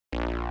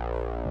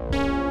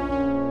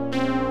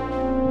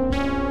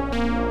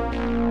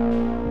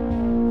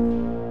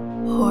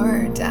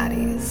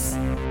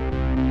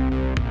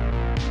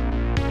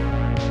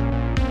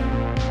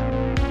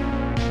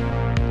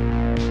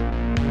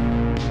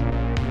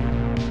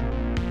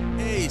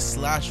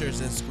slashers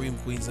and scream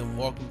queens, and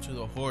welcome to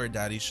the Horror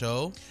Daddy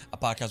Show, a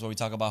podcast where we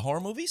talk about horror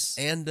movies.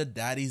 and the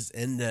daddies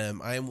in them.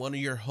 I am one of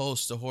your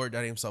hosts, the Horror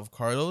Daddy himself,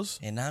 Carlos.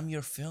 And I'm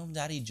your film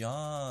daddy,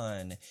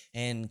 John.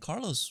 And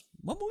Carlos,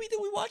 what movie did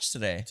we watch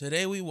today?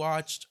 Today we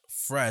watched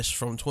Fresh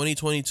from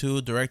 2022,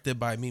 directed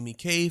by Mimi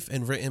Cave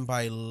and written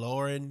by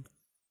Lauren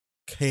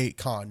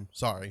Kahn.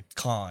 Sorry.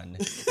 Con.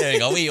 There you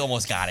go. We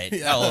almost got it.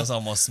 Yeah. That was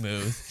almost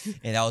smooth.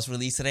 And that was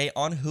released today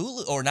on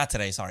Hulu. Or not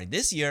today, sorry.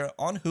 This year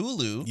on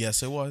Hulu.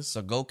 Yes, it was.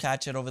 So go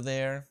catch it over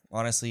there.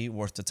 Honestly,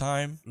 worth the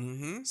time.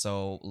 Mm-hmm.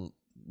 So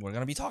we're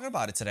going to be talking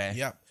about it today.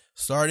 Yeah.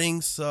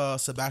 Starting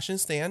Sebastian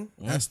Stan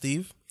as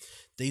Steve,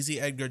 Daisy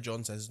Edgar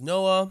Jones as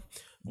Noah,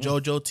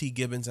 Jojo T.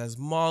 Gibbons as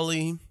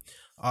Molly,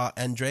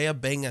 Andrea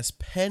Bang as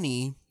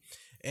Penny,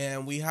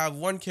 and we have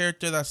one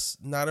character that's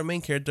not a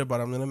main character,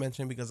 but I'm going to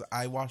mention because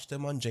I watched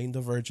him on Jane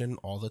the Virgin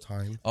all the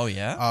time. Oh,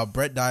 yeah?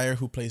 Brett Dyer,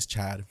 who plays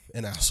Chad,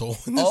 an asshole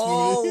in this movie.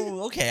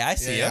 Oh, okay. I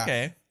see. Yeah.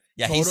 Okay.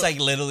 Yeah, he's like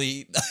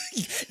literally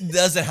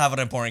doesn't have an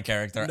important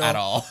character at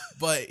all.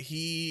 But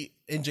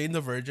in Jane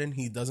the Virgin,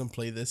 he doesn't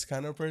play this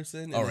kind of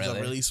person. And Oh, he's really?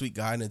 a really sweet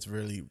guy, and it's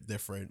really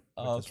different.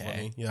 Which is Okay.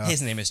 funny. Yeah.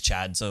 His name is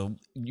Chad, so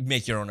you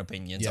make your own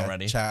opinions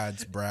already.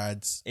 Chad's,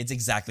 Brad's. It's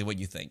exactly what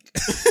you think.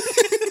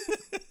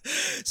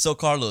 So,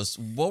 Carlos,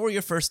 what were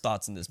your first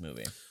thoughts in this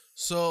movie?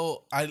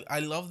 So I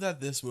love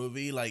that this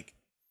movie, like,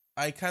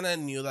 I kind of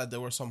knew that there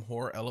were some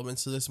horror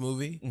elements to this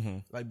movie,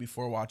 like,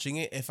 before watching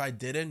it. If I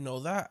didn't know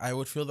that, I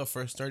would feel the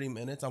first 30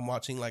 minutes I'm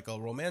watching, like, a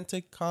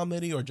romantic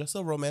comedy or just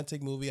a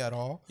romantic movie at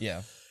all.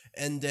 Yeah.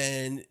 And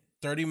then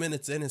 30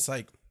 minutes in, it's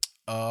like,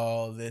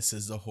 oh, this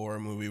is the horror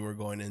movie we're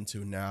going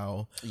into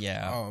now.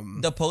 Yeah.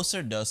 The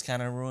poster does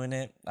kind of ruin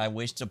it. I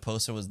wish the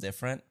poster was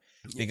different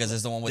because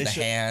it's the one with the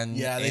hand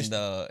in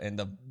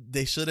the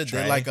They should have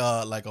tray. did like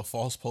a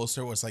false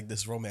poster where it's like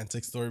this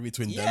romantic story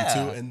between them Yeah.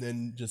 two, and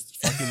then just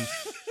fucking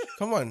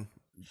come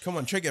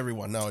on, trick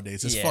everyone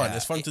nowadays. It's fun.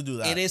 It's fun to do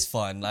that. It is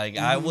fun. Like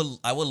I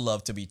would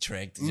love to be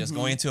tricked. Just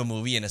going into a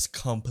movie and it's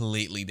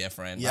completely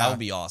different. Yeah. That would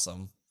be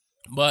awesome.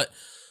 But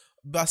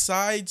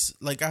besides,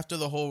 like, after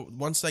the whole,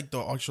 once like the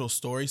actual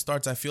story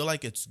starts, I feel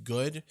like it's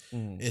good.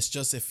 It's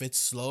just if it's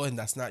slow and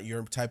that's not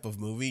your type of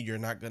movie, you're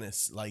not gonna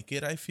like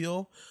it, I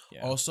feel.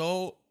 Yeah.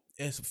 Also,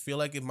 I feel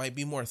like it might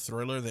be more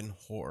thriller than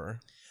horror.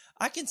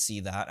 I can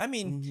see that. I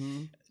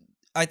mean,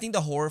 I think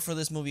the horror for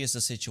this movie is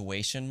the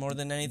situation more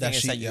than anything.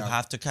 It's that you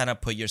have to kind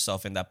of put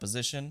yourself in that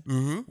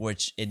position,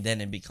 which then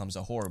it becomes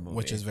a horror movie,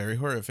 Which is very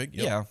horrific.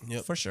 Yep.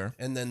 Yeah, for sure.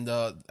 And then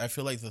I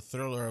feel like the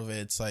thriller of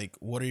it's like,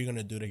 what are you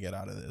gonna do to get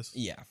out of this?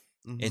 Yeah,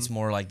 it's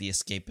more like the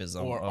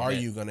escapism.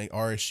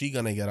 Or is she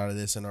gonna get out of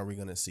this, and are we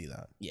gonna see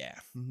that? Yeah,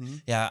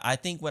 yeah. I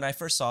think when I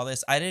first saw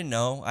this, I didn't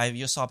know. I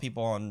just saw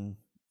people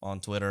on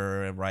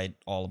Twitter and write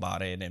all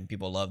about it, and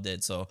people loved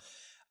it. So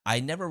I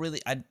never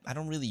really, I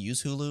don't really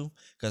use Hulu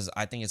because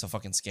I think it's a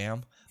fucking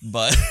scam.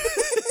 But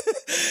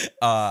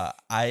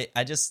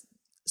I just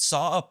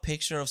saw a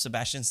picture of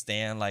Sebastian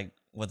Stan like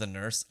with a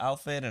nurse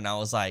outfit, and I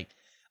was like,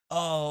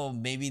 oh,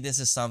 maybe this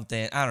is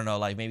something. I don't know,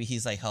 like maybe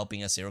he's like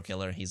helping a serial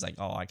killer. He's like,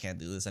 oh, I can't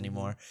do this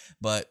anymore.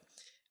 But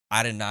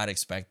I did not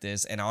expect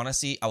this, and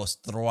honestly, I was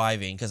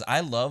thriving because I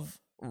love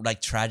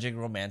like tragic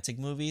romantic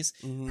movies.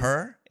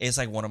 Her is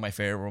like one of my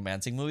favorite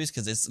romantic movies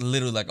because it's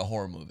literally like a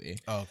horror movie.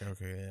 Oh,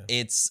 okay, yeah.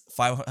 It's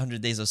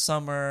 500 Days of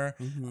Summer,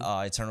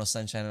 Eternal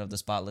Sunshine of the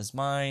Spotless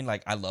Mind.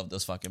 Like I love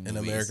those fucking movies.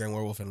 An American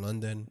Werewolf in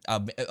London.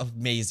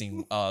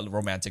 Amazing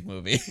romantic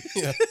movie.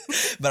 Yeah.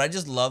 But I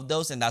just love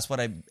those, and that's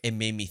what it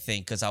made me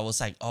think, because I was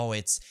like, oh,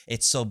 it's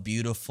so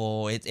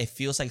beautiful. It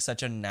feels like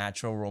such a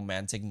natural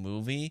romantic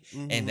movie,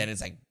 and then it's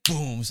like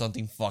boom,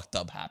 something fucked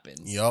up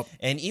happens. Yup.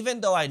 And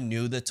even though I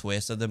knew the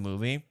twist of the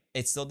movie,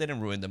 it still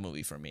didn't ruin the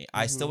movie for me.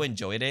 I still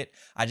enjoyed it.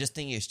 I just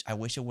think I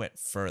wish it went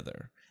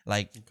further.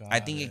 Like, I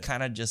think it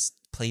kind of just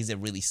plays it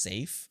really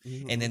safe,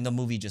 and then the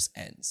movie just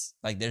ends.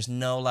 Like, there's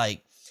no,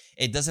 like,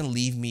 it doesn't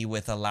leave me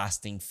with a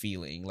lasting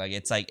feeling. Like,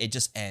 it's like, it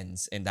just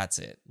ends, and that's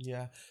it.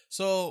 Yeah.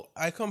 So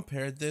I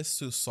compared this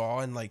to Saw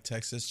and like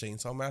Texas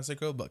Chainsaw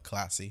Massacre, but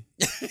classy.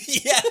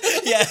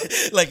 yeah.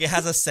 Like, it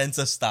has a sense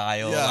of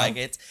style. Yeah. Like,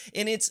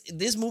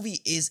 this movie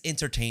is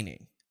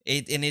entertaining.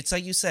 It's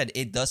like you said,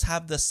 it does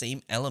have the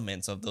same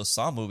elements of those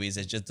Saw movies.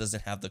 It just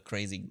doesn't have the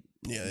crazy,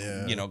 gore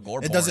It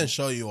porn. doesn't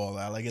show you all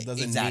that. Like, it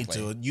doesn't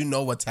Exactly. need to. You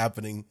know what's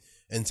happening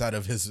inside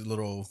of his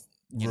little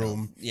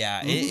room.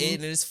 Yeah,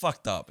 it is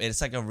fucked up. It's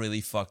like a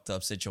really fucked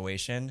up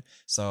situation.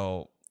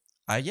 So,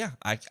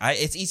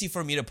 it's easy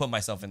for me to put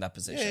myself in that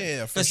position.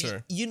 Yeah, for 'Cause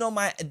sure. You know,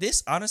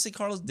 honestly,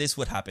 Carlos, this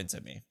would happen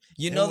to me.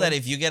 You know that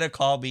if you get a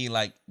call being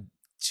like,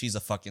 she's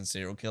a fucking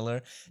serial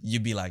killer,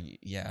 you'd be like,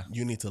 yeah.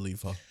 You need to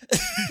leave her.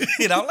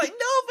 I'm like,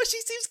 no, but she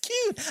seems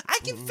cute. I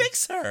can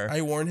fix her.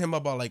 I warn him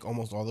about like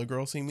almost all the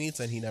girls he meets,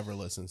 and he never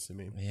listens to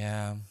me.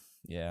 Yeah.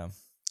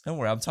 Don't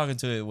worry, I'm talking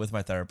to it with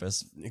my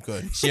therapist.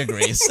 Good. She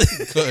agrees.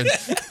 Good.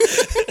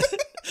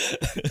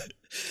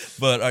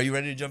 But are you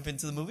ready to jump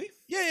into the movie?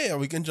 Yeah,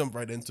 we can jump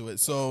right into it.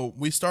 So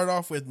we start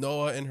off with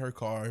Noah in her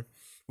car.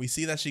 We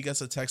see that she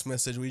gets a text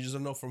message. We just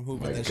don't know from who.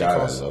 But My then God, she I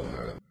calls. love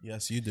her.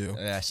 Yes, you do.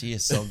 Yeah, she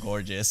is so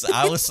gorgeous.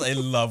 I was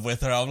in love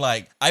with her. I'm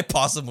like, I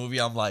paused the movie.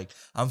 I'm like,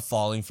 I'm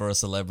falling for a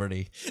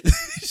celebrity.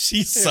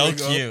 She's Here so we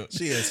go. cute.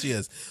 She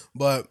is.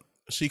 But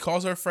she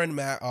calls her friend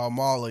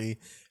Molly,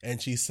 and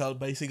she's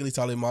basically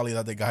telling Molly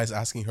that the guy's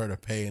asking her to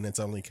pay, and it's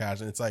only cash.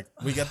 And it's like,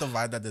 we get the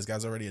vibe that this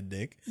guy's already a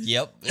dick.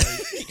 Yep.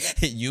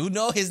 You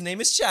know his name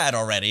is Chad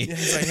already. Yeah,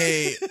 he's like,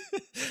 hey,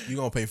 you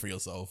gonna pay for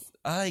yourself.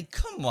 Like,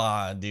 come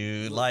on,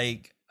 dude.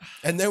 Like,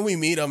 And then we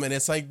meet him, and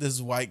it's like this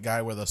white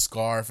guy with a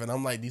scarf, and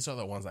I'm like, these are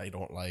the ones I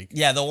don't like.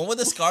 yeah, the one with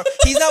the scarf.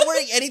 He's not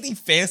wearing anything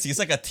fancy. It's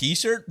like a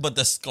t-shirt, but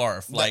the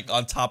scarf, like,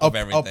 on top of A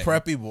everything.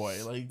 preppy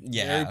boy, like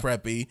Yeah. very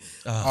preppy.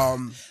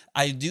 Ugh.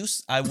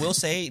 I will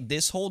say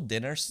this whole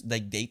dinner,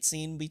 like, date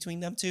scene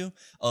between them two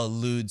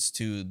alludes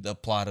to the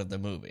plot of the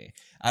movie.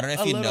 I don't know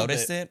if A you little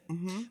noticed bit.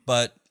 it,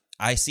 but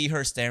I see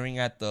her staring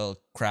at the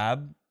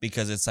crab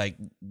because it's like,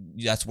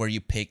 that's where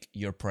you pick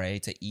your prey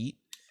to eat.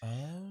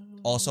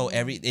 Also,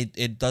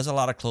 it does a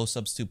lot of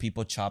close-ups to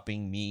people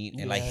chopping meat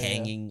and like Yeah,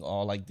 hanging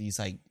all like these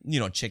like, you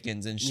know,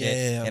 chickens and shit.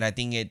 Yeah. And I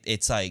think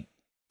it's like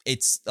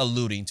it's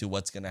alluding to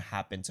what's gonna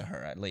happen to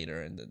her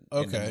later in the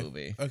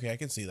movie. Okay, I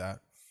can see that.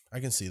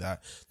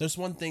 There's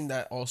one thing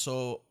that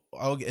also,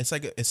 it's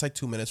like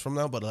 2 minutes from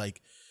now, but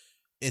like,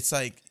 it's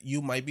like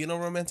you might be in a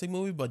romantic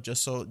movie, but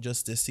just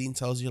this scene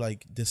tells you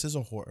like this is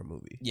a horror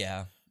movie.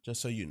 Yeah,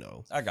 Just so you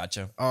know. I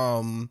gotcha.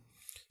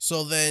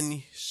 So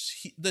then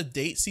the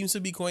date seems to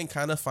be going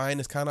kind of fine.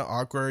 It's kind of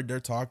awkward. They're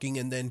talking,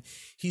 and then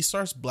he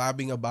starts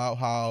blabbing about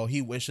how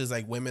he wishes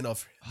like women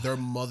of their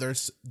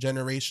mother's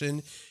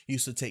generation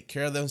used to take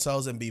care of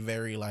themselves and be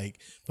very like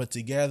put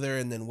together,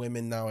 and then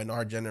women now in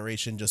our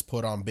generation just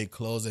put on big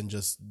clothes and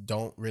just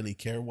don't really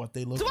care what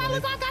they look Do like. I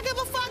look like I give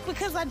a fuck?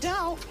 Because I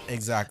don't.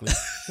 Exactly.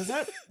 Because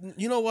that,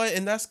 you know what,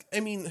 and that's, I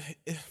mean,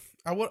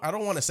 I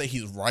don't want to say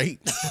he's right.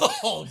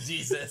 Oh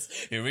Jesus!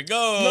 Here we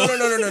go.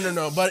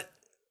 No. But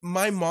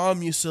my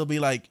mom used to be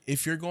like,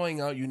 if you're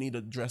going out, you need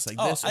to dress like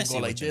this I or see go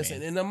what like you this.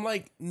 mean. And I'm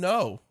like,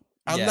 no,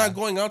 I'm Yeah. not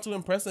going out to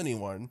impress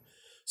anyone.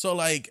 So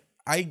like,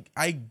 I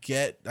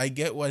get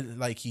what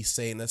like he's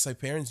saying. That's like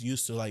parents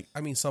used to like,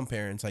 I mean, some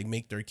parents like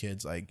make their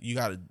kids like, you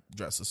got to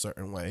dress a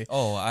certain way.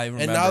 Oh, I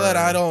remember. And now that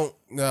I don't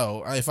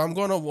know, if I'm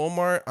going to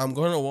Walmart, I'm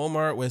going to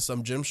Walmart with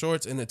some gym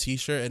shorts and a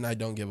t-shirt, and I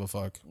don't give a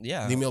fuck.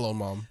 Yeah. Leave me alone,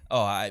 mom.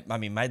 Oh, I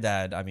mean, my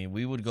dad. I mean,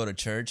 we would go to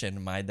church,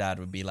 and my dad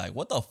would be like,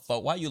 "What the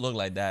fuck? Why you look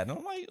like that?" And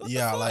I'm like, what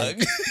Yeah, the like,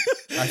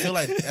 fuck?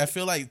 I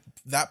feel like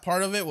that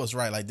part of it was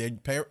right. Like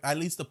at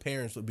least the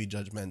parents would be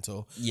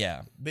judgmental.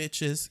 yeah,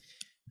 Bitches,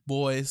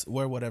 boys,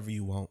 wear whatever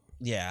you want.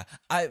 yeah.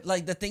 I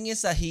like the thing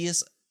is that he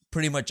is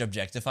pretty much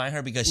objectifying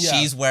her because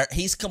Yeah.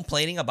 he's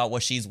complaining about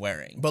what she's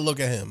wearing. But look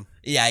at him.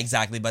 Yeah,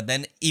 exactly. But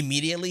then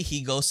immediately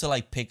he goes to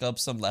like pick up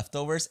some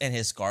leftovers and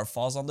his scarf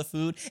falls on the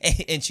food.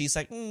 And she's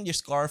like, your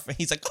scarf. And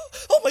he's like,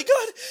 oh my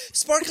God,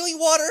 sparkling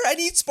water. I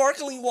need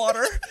sparkling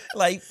water.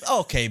 Like,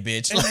 okay,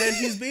 bitch. And then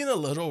he's being a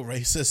little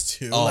racist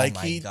too. Oh like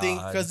my he think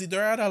God. because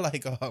they're at a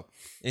like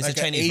It's like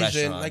a Chinese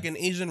restaurant. like an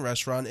Asian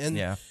restaurant, and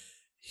Yeah.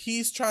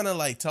 he's trying to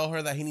like tell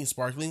her that he needs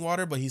sparkling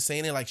water, but he's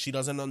saying it like she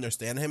doesn't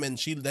understand him, and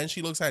she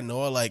looks at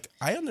Noah like,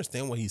 I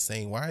understand what he's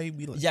saying. Why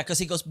be like, Yeah, because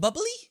he goes,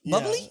 bubbly? Yeah.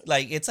 Bubbly?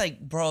 Like, it's like,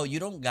 bro, you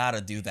don't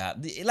gotta do that.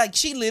 Like,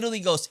 she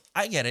literally goes,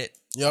 I get it.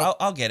 Yep.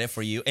 I'll get it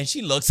for you. And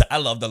she looks, I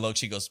love the look.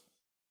 She goes,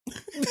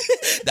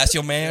 that's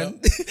your man?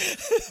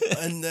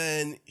 And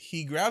then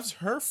he grabs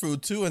her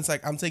food too, and it's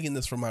like, I'm taking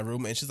this from my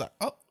room, and she's like,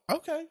 oh,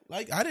 okay.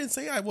 Like I didn't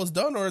say I was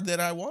done or that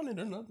I wanted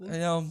or nothing. You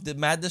know,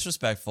 mad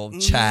disrespectful. Mm-hmm.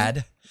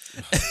 Chad.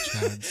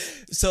 Chad.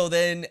 So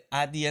then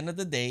at the end of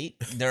the date,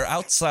 they're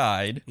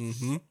outside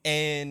Mm-hmm.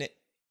 and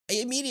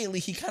immediately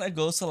he kind of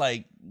goes to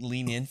like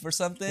lean in for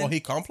something. Well,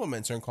 he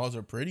compliments her and calls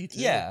her pretty too.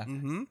 Yeah.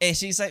 Mm-hmm. And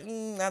she's like,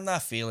 I'm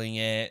not feeling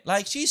it.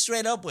 Like, she's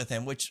straight up with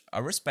him, which I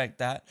respect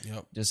that.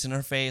 Yep. Just in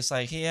her face,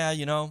 like, yeah,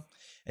 you know,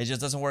 it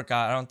just doesn't work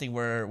out. I don't think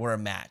we're a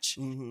match.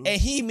 Mhm.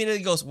 And he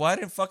immediately goes, well, I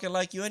didn't fucking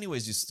like you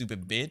anyways, you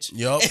stupid bitch.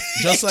 Yep.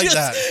 Just like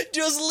that.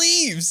 Just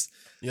leaves.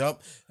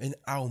 Yep. And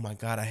oh my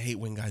God, I hate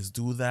when guys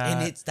do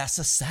that. And that's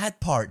the sad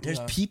part. There's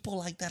Yeah. people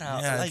like that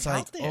out, yeah, like, it's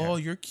out there. oh,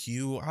 you're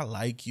cute. I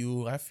like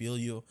you. I feel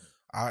you.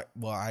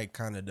 I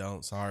kind of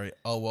don't. Sorry.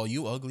 Oh, well,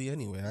 you ugly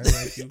anyway. I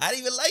like you. I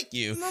didn't even like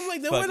you. And I'm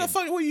like, then what the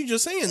Fucking- fuck were you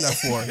just saying that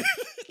for?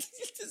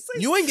 Just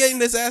like- You ain't getting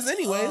this ass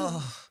anyway.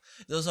 Oh,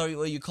 those are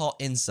what you call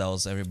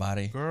incels,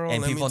 everybody. Girl,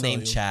 and let me people tell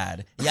named you.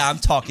 Chad. Yeah, I'm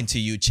talking to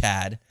you,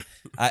 Chad.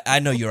 I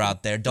know you're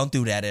out there. Don't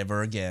do that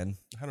ever again.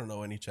 I don't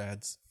know any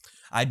Chads.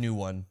 I knew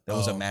one that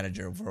was a Oh.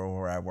 manager for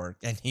where I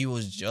worked, and he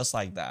was just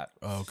like that.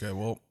 Oh, okay,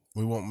 well,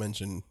 we won't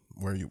mention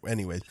where you.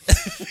 Anyways,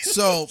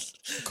 so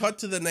cut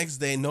to the next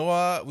day.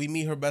 Noah, we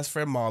meet her best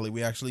friend Molly.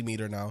 We actually meet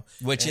her now.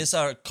 Which is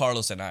our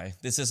Carlos and I.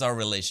 This is our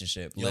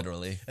relationship, Yep.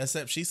 literally.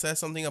 Except she said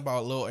something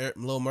about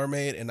Little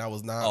Mermaid, and I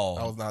was not. Oh.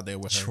 I was not there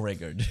with her.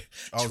 Triggered.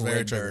 I was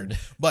very triggered.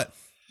 But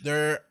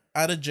they're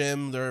at a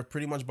gym. They're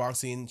pretty much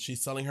boxing.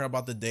 She's telling her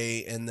about the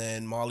date, and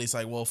then Molly's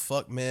like, "Well,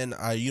 fuck men.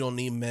 You don't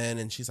need men."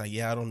 And she's like,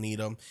 "Yeah, I don't need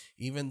them."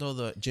 Even though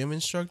the gym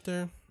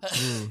instructor,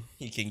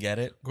 He can get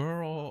it.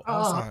 girl, I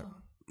was like,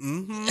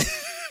 Mm-hmm.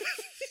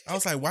 I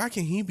was like, why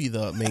can't he be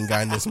the main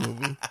guy in this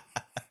movie?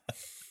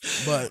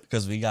 But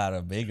because we got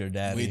a bigger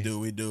daddy.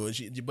 we do.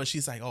 But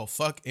she's like, oh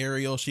fuck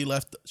Ariel. She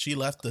left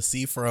the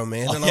sea for a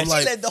man, Oh, and yeah, I'm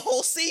like, she led the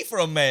whole sea for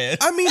a man.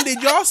 I mean,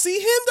 did y'all see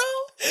him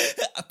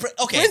though?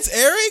 Okay, Prince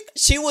Eric.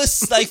 she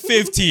was like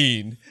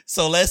 15,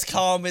 so let's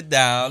calm it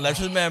down. Let's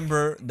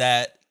remember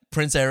that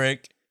Prince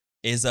Eric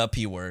is a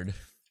P word.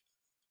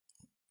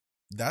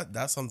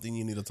 That's something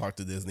you need to talk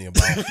to Disney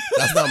about.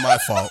 That's not my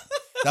fault.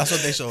 That's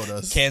what they showed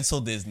us. Cancel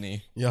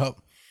Disney. Yep.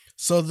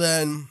 So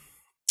then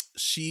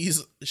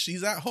she's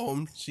at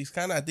home. She's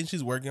kind of, I think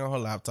she's working on her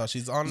laptop.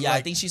 She's on Yeah, I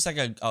like, think she's like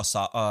not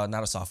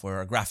a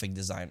software, a graphic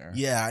designer.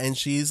 yeah, and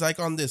she's like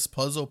on this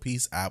puzzle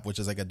piece app, which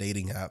is like a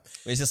dating app.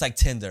 It's just like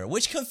Tinder,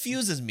 which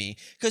confuses me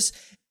because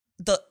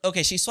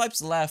she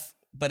swipes left,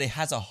 but it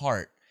has a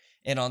heart.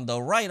 And on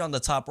the right, on the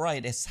top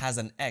right, it has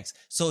an X.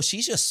 So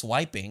she's just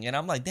swiping. And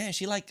I'm like, damn,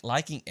 she like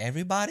liking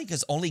everybody?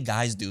 Because only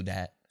guys do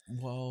that.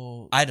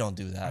 Well, I don't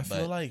do that. I but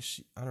feel like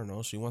I don't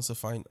know. She wants to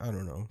find, I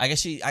don't know. I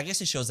guess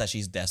it shows that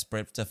she's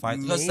desperate to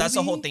find, because that's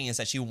the whole Maybe? thing, is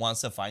that she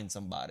wants to find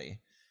somebody.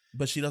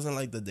 But she doesn't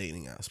like the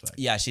dating aspect.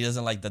 Yeah, she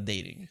doesn't like the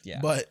dating. Yeah.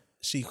 But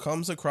she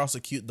comes across a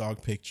cute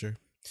dog picture.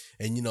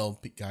 And,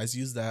 guys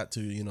use that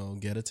to,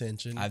 get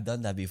attention. I've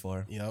done that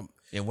before. Yep.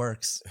 It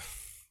works.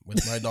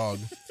 With my dog.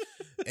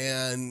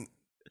 And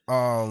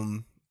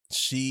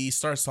she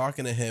starts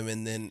talking to him,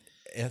 and then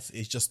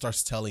it just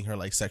starts telling her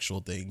like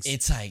sexual things.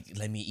 It's like,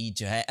 let me eat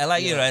your head.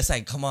 Like, Yeah. it's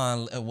like, come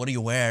on, what are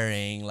you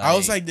wearing? Like, I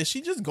was like, did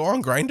she just go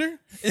on Grindr?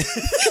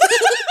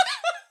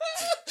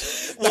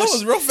 That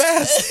was real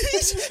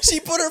fast. she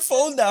put her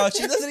phone down.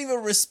 She doesn't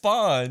even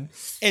respond.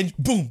 And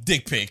boom,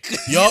 dick pic.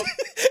 Yup.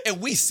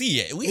 And we see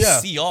it. We Yeah.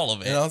 see all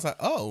of it. And I was like,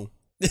 oh.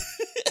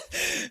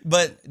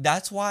 But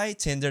that's why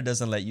Tinder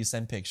doesn't let you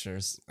send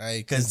pictures. Because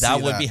Because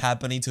that would be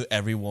happening to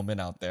every woman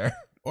out there.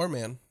 Or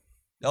man.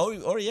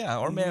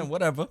 Or man,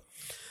 whatever.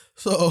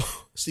 So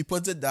she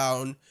puts it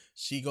down.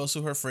 She goes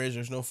to her fridge.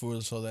 There's no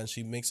food. So then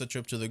she makes a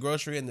trip to the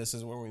grocery. And this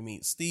is where we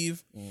meet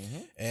Steve.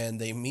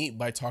 And they meet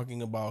by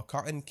talking about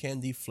cotton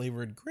candy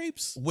flavored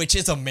grapes. Which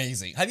is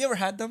amazing. Have you ever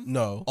had them?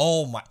 No.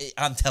 Oh my!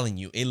 I'm telling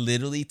you, it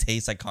literally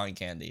tastes like cotton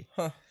candy.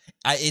 Huh.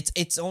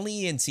 It's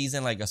only in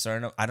season like a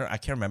certain. I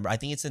can't remember. I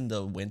think it's in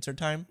the winter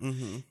time.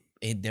 Mm-hmm.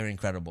 They're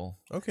incredible.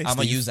 Okay, I'm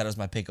gonna Steve. use that as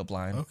my pickup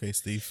line. Okay,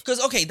 Steve. Because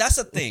that's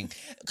the thing.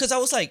 Because I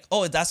was like,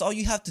 oh, that's all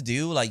you have to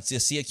do, like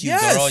just see a cute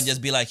Yes. girl and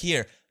just be like,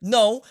 here.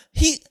 No,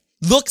 he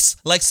looks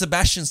like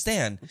Sebastian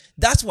Stan.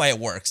 That's why it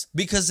works,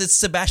 because it's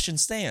Sebastian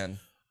Stan.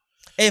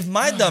 If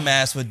my dumb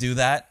ass would do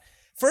that,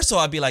 first of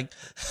all, I'd be like,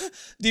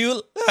 do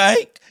you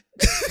like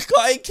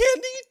cotton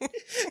candy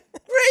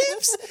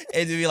grapes?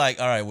 And you'd be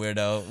like, all right,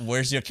 weirdo,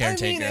 where's your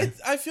caretaker?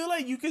 I feel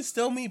like you can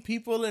still meet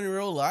people in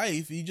real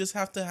life. You just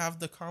have to have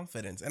the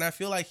confidence. And I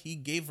feel like he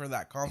gave her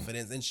that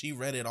confidence and she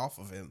read it off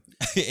of him.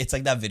 It's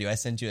like that video I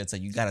sent you. It's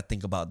like, you got to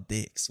think about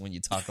dicks when you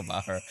talk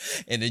about her.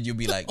 And then you'll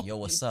be like, yo,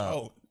 what's up?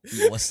 don't.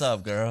 Yo, what's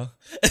up, girl?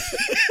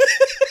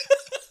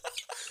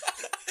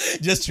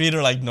 Just treat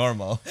her like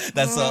normal.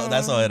 That's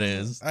all it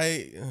is.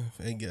 I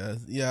guess.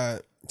 Yeah.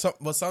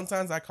 But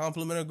sometimes I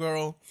compliment a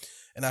girl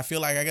and I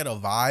feel like I get a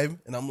vibe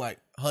and I'm like,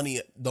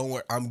 honey, don't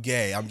worry. I'm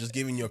gay. I'm just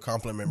giving you a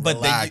compliment. But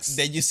Relax.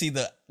 then you see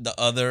the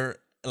other,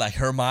 like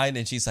her mind,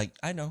 and she's like,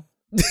 I know.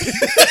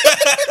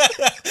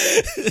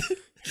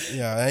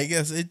 Yeah, I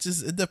guess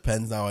it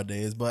depends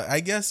nowadays. But I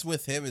guess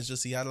with him, it's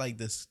just he had like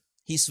this.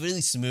 He's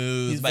really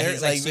smooth, He's but very,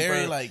 he's like, like, super,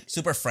 very, like-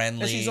 super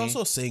friendly. And she's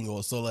also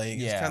single. So like,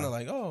 Yeah. it's kind of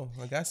like, oh,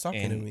 a guy's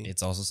talking to and me.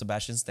 it's also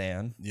Sebastian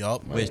Stan.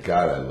 Yup. My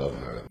God, I love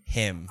her.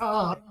 Him.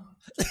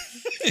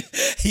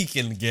 He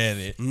can get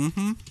it.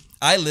 Mm-hmm.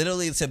 I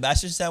literally,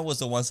 Sebastian Stan was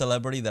the one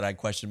celebrity that I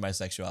questioned my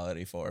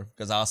sexuality for,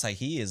 because I was like,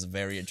 he is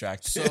very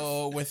attractive.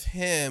 So with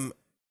him,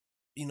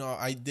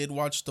 I did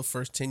watch the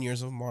first 10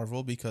 years of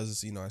Marvel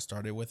because, I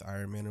started with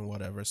Iron Man and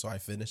whatever. So I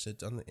finished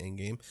it on the end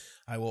game.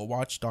 I will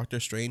watch Doctor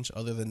Strange.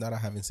 Other than that, I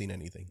haven't seen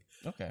anything.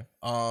 Okay.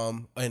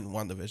 And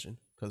WandaVision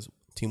because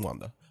Team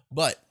Wanda.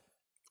 But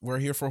we're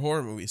here for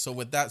horror movies. So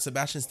with that,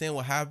 Sebastian Stan,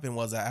 what happened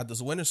was that at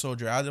this Winter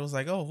Soldier, I was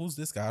like, oh, who's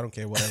this guy? I don't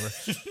care, whatever.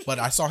 But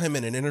I saw him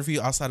in an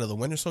interview outside of the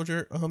Winter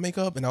Soldier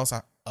makeup, and I was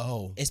like,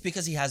 oh. It's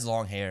because he has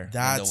long hair in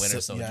That's the Winter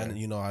Soldier.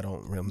 Yeah, I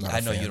don't. I'm not I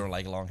a know fan. you don't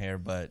like long hair,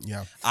 but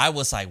Yeah. I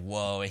was like,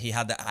 whoa. He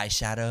had the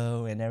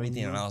eyeshadow and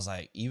everything. Mm-hmm. And I was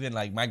like, even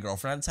like my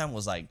girlfriend at the time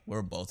was like,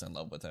 we're both in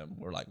love with him.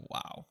 We're like,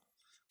 wow.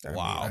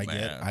 I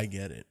Man. I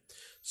get it.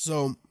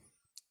 So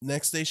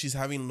next day, she's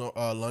having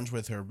lunch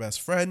with her best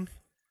friend.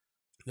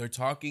 They're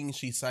talking.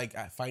 She's like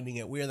finding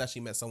it weird that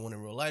she met someone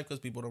in real life because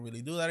people don't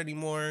really do that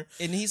anymore.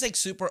 And he's like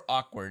super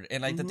awkward.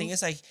 And like the Mm-hmm. thing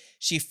is, like,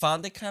 she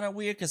found it kind of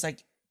weird because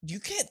like you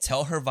can't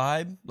tell her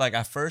vibe. Like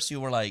at first you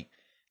were like,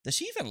 does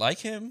she even like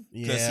him?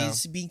 Because Yeah.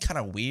 he's being kind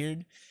of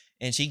weird.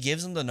 And she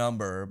gives him the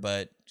number,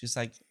 but just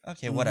like,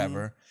 okay, Mm-hmm.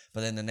 whatever.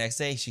 But then the next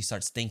day she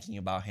starts thinking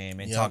about him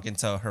and Yep. talking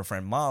to her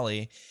friend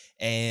Molly.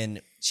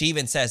 And she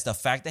even says the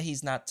fact that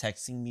he's not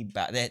texting me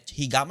back, that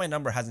he got my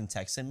number, hasn't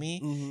texted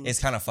me, Mhm. is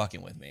kind of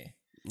fucking with me.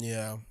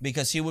 Yeah.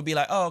 Because he would be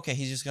like, oh, okay,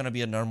 he's just gonna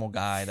be a normal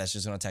guy that's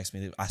just gonna text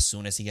me as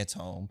soon as he gets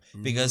home.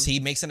 Because he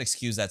makes an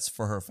excuse that's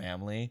for her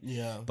family.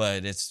 Yeah.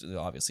 But it's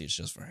obviously it's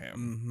just for him.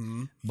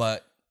 Mm-hmm.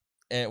 But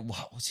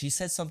she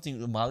said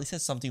something. Molly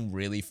said something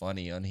really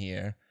funny on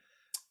here.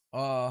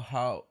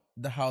 How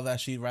that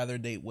she'd rather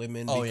date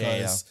women Oh,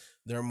 because yeah.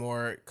 they're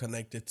more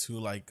connected to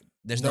like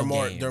There's they're no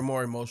more game. they're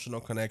more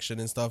emotional connection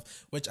and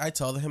stuff. Which I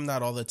tell him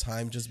that all the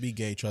time. Just be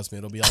gay. Trust me,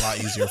 it'll be a lot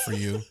easier for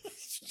you.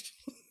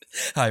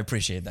 I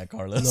appreciate that,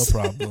 Carlos. No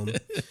problem.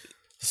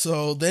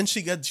 So then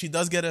she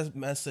does get a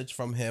message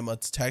from him, a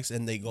text,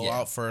 and they go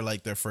Yeah. out for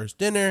like their first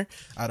dinner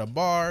at a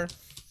bar,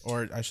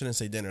 or I shouldn't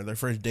say dinner, their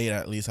first date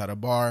at least at a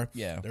bar.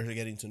 Yeah. They're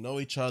getting to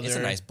know each other. It's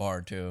a nice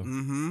bar too.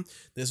 Mm-hmm.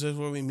 This is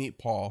where we meet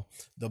Paul,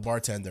 the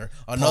bartender.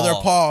 Another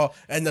Paul,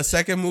 and the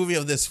second movie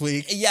of this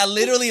week. Yeah,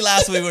 literally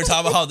last week we were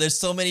talking about how there's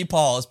so many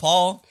Pauls.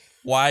 Paul,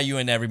 why are you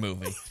in every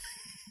movie?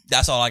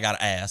 That's all I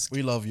gotta ask.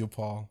 We love you,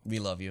 Paul. We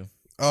love you.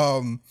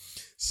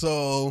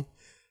 So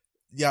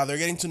yeah, they're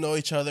getting to know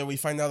each other. We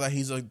find out that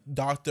he's a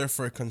doctor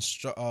for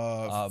Reconstruction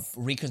surgery,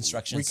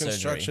 Reconstruction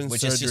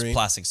which is surgery. just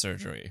plastic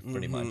surgery,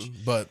 pretty much.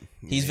 but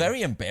He's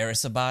very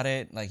embarrassed about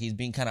it. Like he's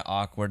being kind of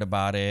awkward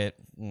about it.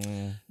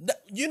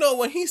 you know,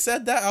 when he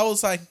said that, I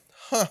was like,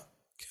 huh,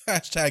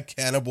 hashtag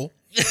cannibal.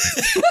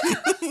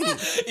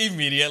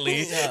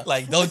 Immediately,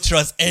 like don't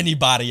trust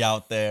anybody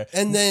out there.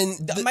 And then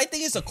My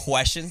thing is the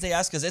questions they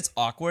ask because it's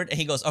awkward. And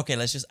he goes, "Okay,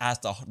 let's just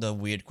ask the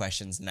weird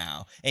questions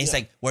now." And he's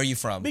like, "Where are you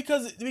from?"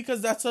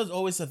 because that's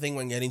always the thing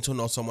when getting to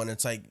know someone.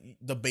 It's like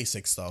the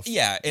basic stuff.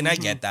 Yeah, and I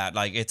get that.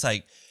 Like it's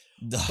like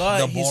the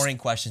But boring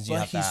questions you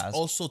but have to he's ask.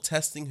 also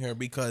testing her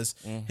because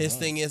his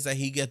thing is that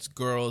he gets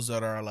girls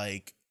that are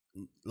like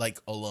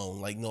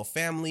alone, like no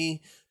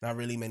family, not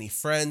really many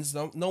friends.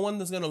 No one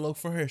that's gonna look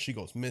for her. She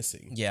goes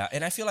missing. Yeah,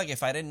 and I feel like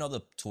if I didn't know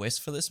the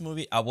twist for this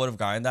movie, I would have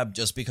gotten that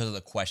just because of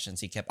the questions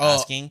he kept Oh,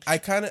 asking. I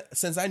kind of,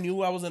 since I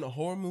knew I was in a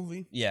horror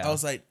movie, Yeah. I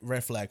was like,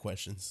 red flag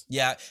questions.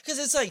 Yeah, because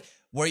it's like,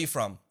 where are you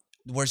from?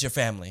 Where's your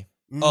family?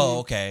 Mm-hmm. Oh,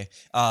 okay.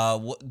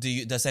 What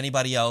does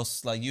anybody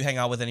else like? You hang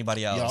out with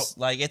anybody else? Yup.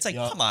 Like, it's like,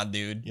 Yup. come on,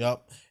 dude.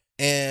 Yep.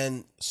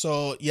 And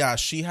so yeah,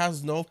 she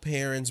has no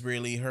parents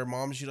really. Her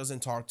mom she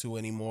doesn't talk to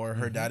anymore.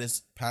 Her dad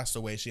is passed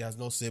away. She has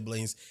no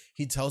siblings.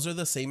 He tells her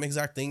the same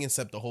exact thing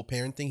except the whole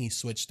parent thing. He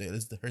switched it.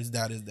 His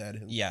dad is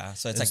dead. Yeah,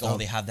 so it's And like, oh, stuff.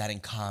 they have that in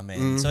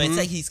common. So it's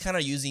like he's kind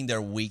of using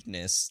their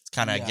weakness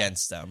kind of Yeah.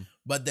 against them.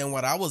 But then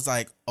what I was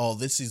like, oh,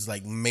 this is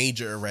like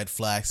major red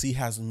flags. He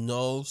has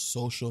no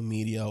social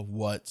media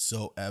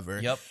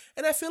whatsoever. Yep.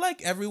 And I feel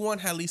like everyone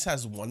at least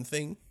has one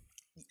thing.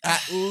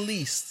 At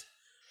least.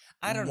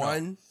 I don't know.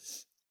 one.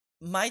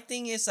 My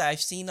thing is,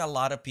 I've seen a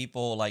lot of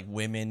people, like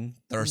women,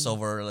 thirst Mm-hmm.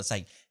 over, it's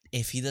like,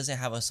 if he doesn't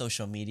have a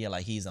social media,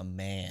 like he's a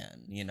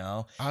man, you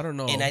know? I don't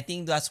know. And I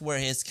think that's where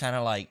it's kind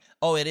of like,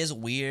 oh, it is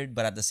weird,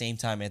 but at the same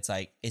time, it's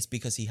like, it's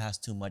because he has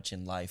too much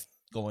in life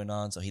going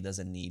on, so he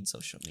doesn't need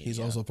social media. He's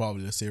also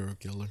probably a serial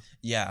killer.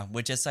 Yeah,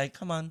 which is like,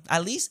 come on,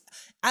 at least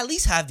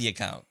have the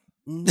account.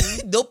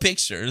 Mm-hmm. No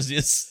pictures,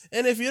 just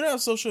And if you don't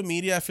have social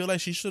media, I feel like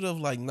she should have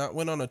like not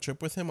went on a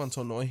trip with him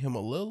until knowing him a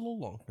little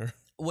longer.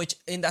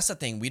 and that's the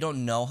thing, we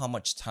don't know how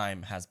much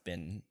time has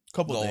been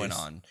Couple going days.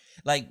 on.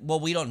 Like, well,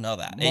 we don't know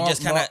that. It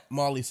just kind of.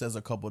 Molly says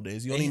a couple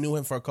days. You only knew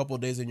him for a couple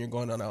days, and you're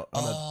going on a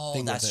Oh,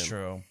 thing that's with him.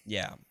 true.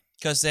 Yeah,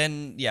 because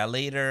then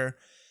later.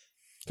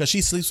 Because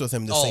she sleeps with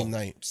him the same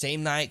night.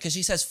 Same night, because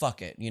she says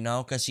fuck it, you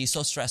know, because she's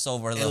so stressed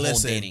over the And whole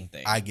dating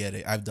thing. I get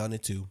it. I've done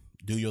it too.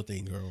 Do your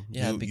thing, girl.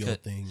 Yeah, Do your because-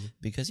 thing.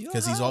 because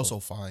He's also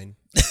fine.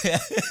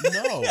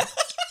 No.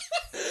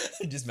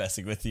 just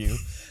messing with you.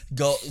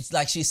 Go. It's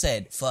like she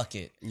said, fuck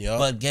it. Yup.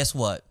 But guess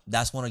what?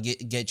 That's gonna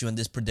get you in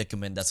this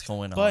predicament that's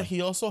going on. But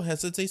he also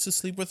hesitates to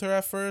sleep with her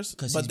at first.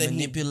 Because But he's then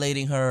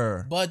manipulating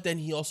her. But then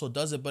he also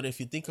does it. But if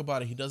you think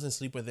about it, he doesn't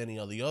sleep with any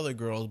of the other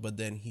girls. But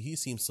then he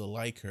seems to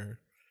like her.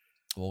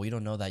 Well, we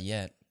don't know that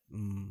yet.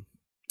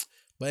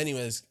 But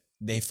anyways,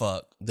 They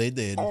fuck. they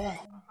did.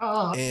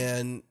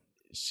 And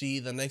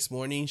the next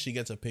morning, she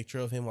gets a picture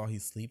of him while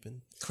he's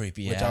sleeping.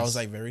 Creepy Which ass. I was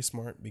like very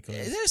smart because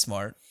They're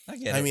smart. I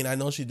get it. I mean, I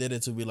know she did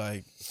it to be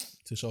like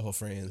to show her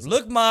friends.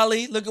 look,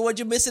 Molly, look at what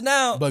you're missing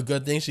out. But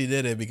good thing she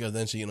did it because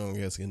then she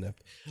gets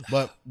kidnapped.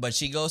 But But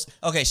she goes,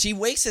 okay, she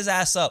wakes his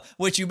ass up,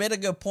 which you made a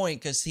good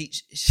point because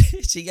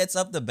she gets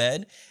up the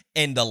bed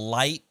and the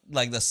light,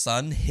 like the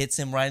sun, hits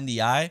him right in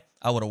the eye.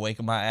 I would have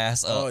waken my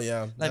ass up. oh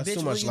yeah, Like, that's bitch, too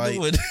what much you light.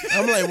 doing?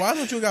 I'm like, why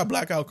don't you got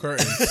blackout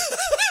curtains?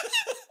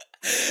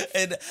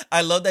 And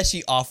I love that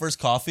she offers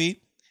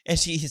coffee and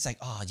he's like,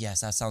 oh,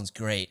 yes, that sounds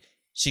great.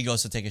 She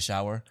goes to take a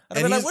shower. And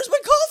I'm And like, he's- where's my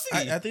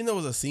coffee? I think there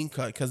was a scene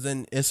cut because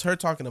then it's her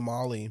talking to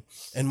Molly,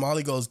 and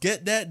Molly goes,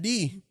 "Get that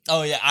D."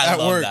 oh, yeah, at I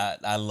love work. that.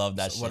 I love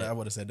that shit. I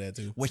would have said that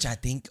too. Which I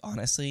think,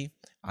 honestly,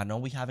 I know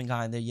we haven't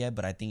gotten there yet,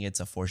 but I think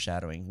it's a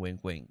foreshadowing. Wink,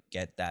 wink.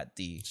 Get that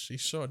D. She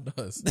sure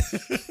does.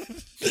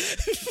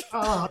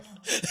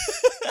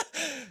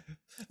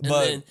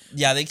 But then-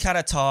 yeah, they kind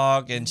of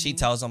talk, and she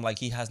tells him like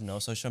he has no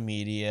social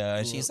media,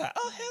 and she's like,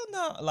 "Oh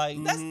hell no,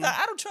 like that's not,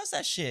 I don't trust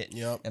that shit."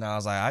 Yep. And I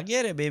was like, "I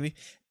get it, baby."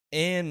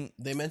 And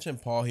They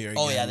mentioned Paul here.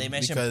 Oh, Again yeah, they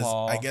mentioned because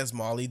Paul. I guess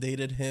Molly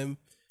dated him.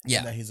 yeah,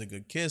 And that he's a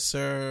good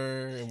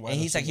kisser. and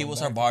he's like he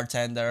was her bar.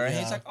 bartender, and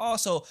he's Yeah. like, oh,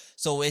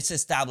 so it's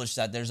established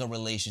that there's a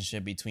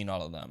relationship between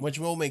all of them. Which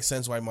will make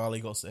sense why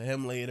Molly goes to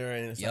him later,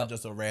 and it's Yep. not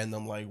just a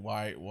random like,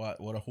 why, what,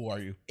 who are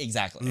you?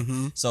 Exactly.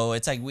 Mm-hmm. So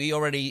it's like we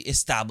already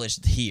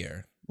established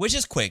here, which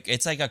is quick.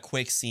 It's like a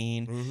quick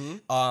scene.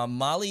 Mm-hmm.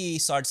 Molly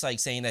starts like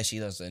saying that she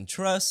doesn't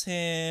trust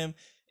him,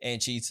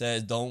 and she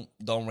says, "Don't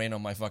rain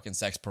on my fucking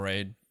sex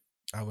parade,"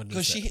 I would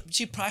because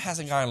she probably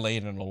hasn't gotten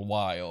laid in a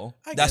while.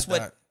 I That's get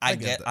what that. I I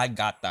get get. that. I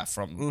got that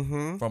from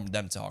Mm-hmm.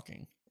 them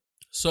talking.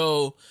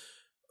 So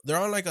they're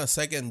on like a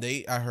second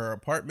date at her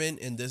apartment,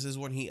 and this is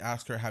when he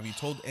asked her, "Have you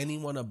told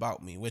anyone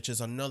about me?" Which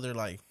is another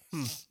like,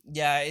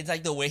 Yeah, it's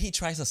like the way he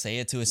tries to say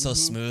it too is so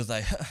smooth.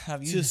 Like,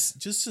 have you?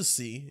 just to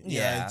see,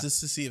 Yeah. just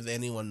to see if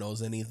anyone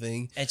knows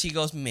anything. And she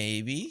goes,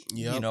 maybe.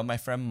 You Yep. know, my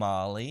friend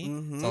Molly.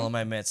 Mhm. Tell him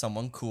I met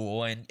someone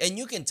cool. And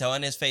you can tell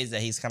in his face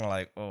that he's kind of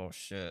like, oh,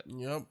 shit.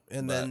 Yep.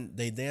 And But- then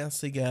they dance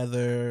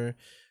together.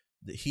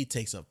 He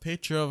takes a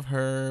picture of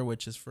her,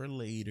 which is for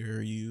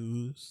later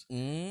use.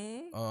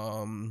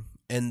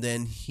 And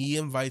then he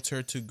invites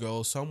her to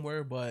go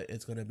somewhere, but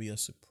it's gonna be a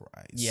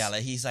surprise. Yeah,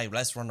 like he's like,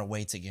 let's run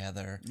away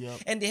together. Yep.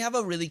 And they have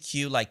a really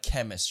cute like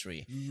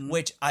chemistry,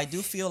 which I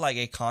do feel like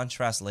it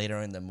contrasts later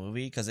in the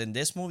movie, because in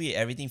this movie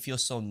everything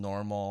feels so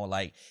normal.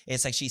 Like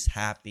it's like she's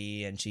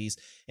happy and she's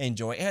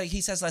enjoying. And he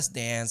says let's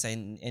dance,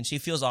 and she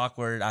feels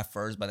awkward at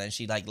first, but then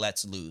she like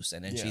lets loose,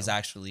 and then Yeah. she's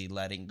actually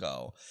letting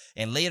go.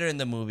 And later in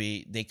the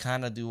movie they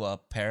kind of do a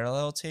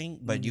parallel thing,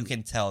 but you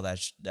can tell that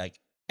like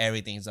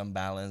everything's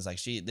unbalanced. Like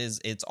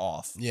it's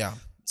off. Yeah.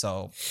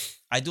 So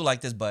I do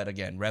like this, but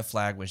again, red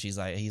flag when he's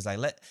like,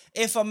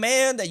 if a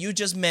man that you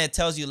just met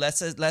tells you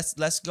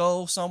let's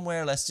go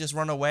somewhere, let's just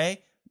run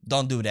away,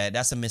 don't do that.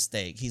 That's a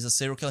mistake. He's a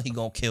serial killer. He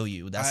gonna kill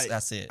you.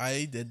 That's it.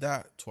 I did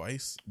that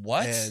twice.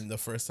 What? And the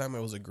first time it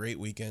was a great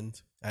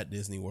weekend at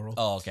Disney World.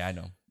 Oh, okay, I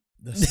know.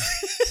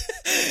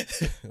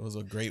 It was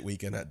a great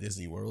weekend at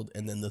Disney World.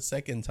 And then the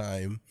second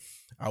time,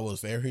 I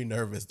was very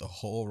nervous the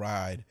whole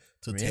ride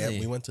to Tampa. Really?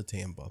 We went to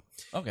Tampa.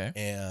 Okay.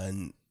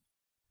 And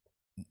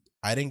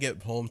I didn't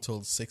get home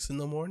till 6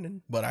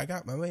 a.m, but I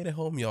made it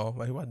home, y'all.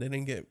 Like, I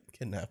didn't get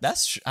kidnapped.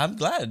 I'm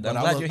glad. But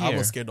I'm glad you're I here.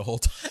 was scared the whole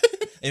time.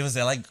 It was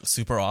like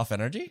super off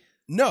energy.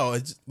 No,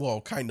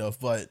 kind of,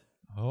 but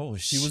Oh he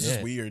shit. was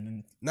just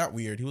weird. Not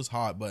weird. He was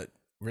hot, but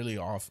really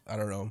off. I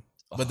don't know.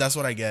 But that's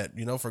what I get,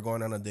 for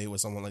going on a date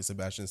with someone like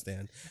Sebastian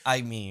Stan.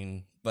 I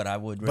mean, but I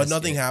would. But risk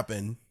nothing it.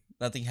 happened.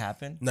 Nothing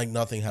happened. Like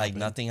nothing happened. Like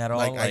nothing at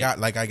all.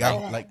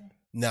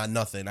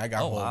 Nothing. I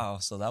got Oh home. wow!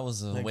 So that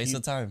was a Like, waste he-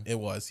 of time. It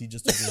was. He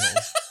just took me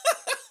home.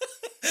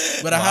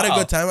 But I had a Wow.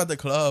 good time at the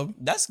club.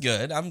 That's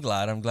good. I'm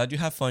glad. I'm glad you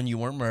had fun. You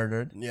weren't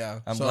murdered. Yeah.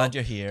 I'm glad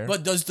you're here.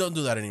 But just don't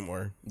do that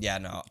anymore. Yeah,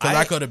 no. Because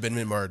I could have been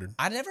murdered.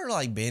 I never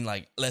like been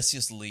like, let's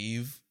just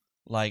leave.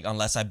 Like,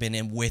 unless I've been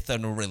in with a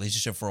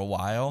relationship for a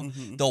while.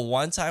 Mm-hmm. The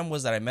one time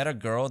was that I met a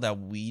girl that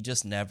we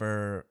just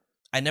never.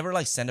 I never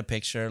like sent a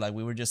picture. Like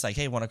we were just like,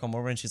 hey, want to come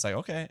over? And she's like,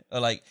 okay. Or,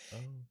 like,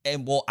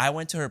 and well, I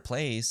went to her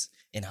place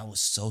and I was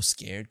so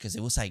scared because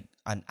it was like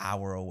an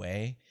hour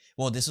away.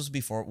 Well, this was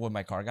before when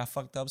my car got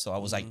fucked up, so I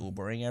was like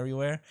Ubering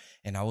everywhere,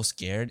 and I was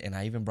scared, and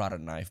I even brought a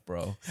knife,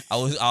 bro. I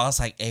was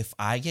like, if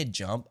I get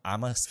jumped,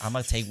 I'm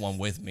gonna take one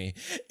with me.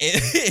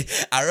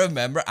 I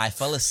remember I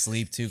fell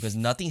asleep too because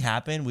nothing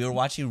happened. We were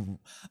watching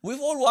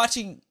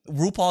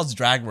RuPaul's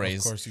Drag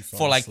Race course you fell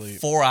for like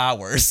asleep. 4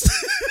 hours.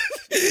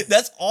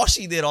 That's all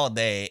she did all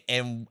day,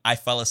 and I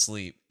fell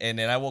asleep. And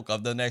then I woke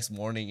up the next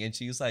morning, and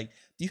she was like,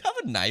 "Do you have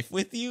a knife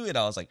with you?" And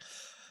I was like.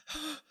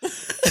 I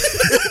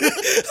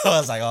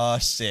was like, oh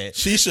shit.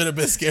 She should have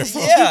been scared for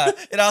Yeah.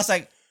 And I was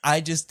like,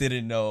 I just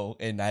didn't know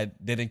and I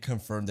didn't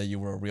confirm that you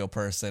were a real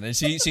person. And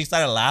she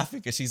started laughing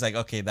because she's like,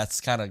 okay,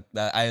 that's kind of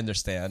that I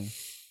understand.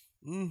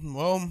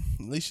 Well,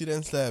 at least she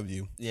didn't stab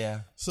you.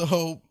 Yeah.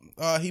 So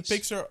he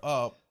picks her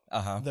up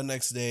Uh-huh. the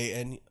next day,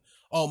 and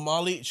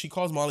Molly, she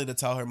calls Molly to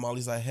tell her.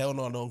 Molly's like, hell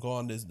no, don't go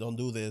on this, don't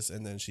do this,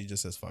 and then she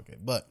just says fuck it.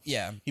 But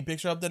Yeah. he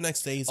picks her up the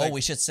next day. He's Oh, like,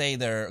 we should say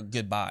their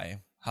goodbye.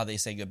 How they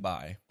say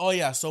goodbye. oh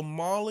yeah, so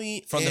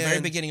Molly From the very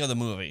and- beginning of the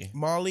movie.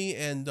 Molly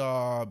and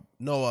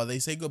Noah, they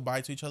say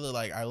goodbye to each other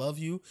like I love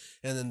you,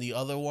 and then the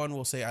other one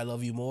will say I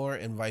love you more,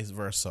 and vice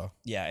versa.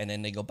 Yeah, and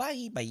then they go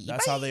bye, bye.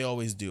 That's bye. how they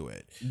always do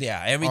it. Yeah,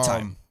 every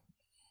time.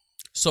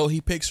 So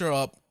he picks her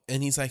up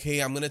and he's like, hey,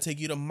 I'm gonna take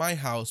you to my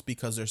house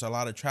because there's a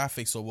lot of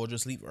traffic, so we'll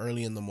just leave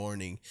early in the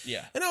morning.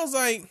 Yeah. And I was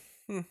like,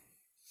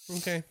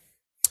 okay.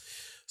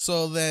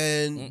 So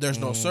then there's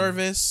no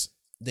service.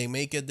 They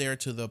make it there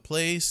to the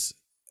place,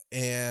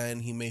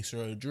 and he makes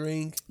her a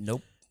drink.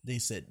 Nope. They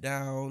sit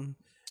down,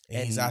 and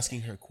And- he's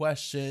asking her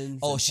questions.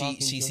 Oh, and she talking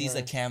to sees the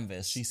her.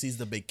 canvas. She sees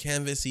the big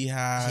canvas he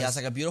has. She has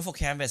like a beautiful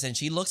canvas, and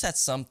she looks at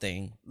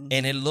something,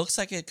 and it looks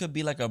like it could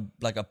be like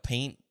a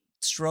paint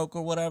stroke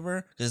or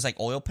whatever, because it's like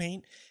oil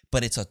paint,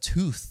 but it's a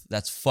tooth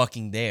that's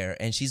fucking there,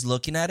 and she's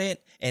looking at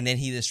it, and then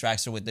he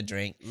distracts her with the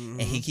drink,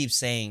 and he keeps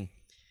saying,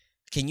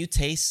 "Can you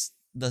taste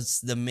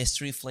the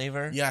mystery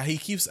flavor. Yeah, he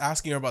keeps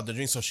asking her about the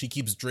drink, so she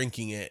keeps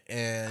drinking it.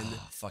 And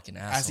Fucking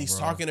asshole, as he's bro.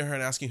 talking to her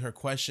and asking her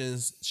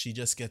questions, she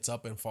just gets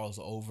up and falls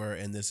over.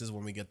 And this is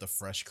when we get the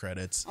fresh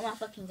credits. Oh my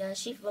fucking god,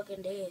 she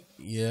fucking dead.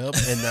 Yep,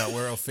 and that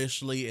we're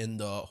officially in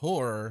the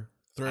horror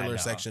I thriller know.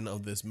 section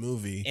of this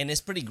movie. And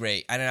it's pretty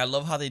great. And I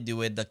love how they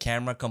do it. The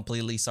camera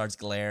completely starts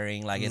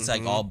glaring. Like, it's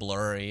like all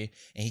blurry.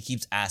 And he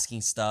keeps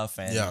asking stuff.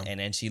 And, Yeah. and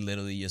then she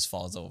literally just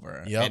falls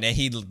over. Yep. And then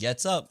he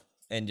gets up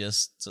and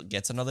just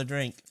gets another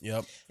drink.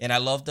 Yep. And I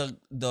love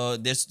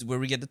this where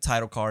we get the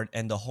title card.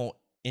 And the whole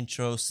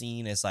intro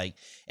scene is like,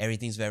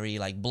 everything's very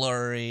like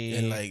blurry.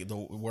 And like the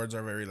words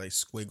are very like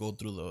squiggled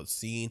through the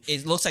scene.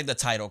 It looks like the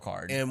title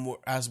card. And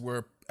as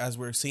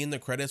we're seeing the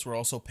credits, we're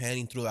also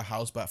panning through the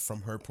house, but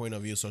from her point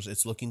of view. So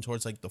it's looking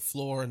towards like the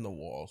floor and the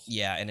walls.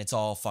 Yeah, and it's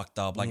all fucked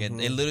up. Like it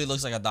literally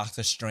looks like a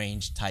Doctor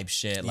Strange type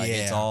shit. Like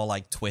it's Yeah. all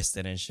like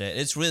twisted and shit.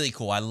 It's really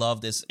cool. I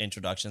love this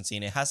introduction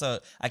scene. It has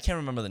I can't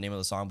remember the name of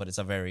the song, but it's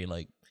a very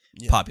like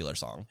popular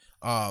song.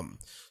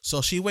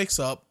 So she wakes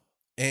up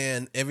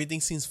and everything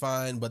seems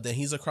fine, but then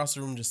he's across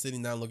the room just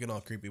sitting down looking all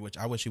creepy, which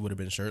I wish he would have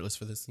been shirtless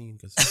for this scene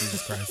because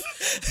Jesus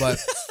Christ. But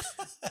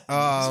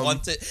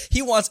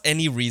He wants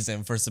any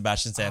reason for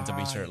Sebastian Stan to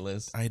be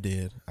shirtless. I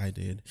did.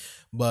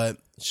 But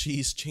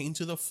she's chained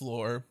to the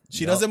floor.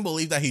 She Yep. doesn't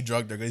believe that he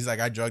drugged her because he's like,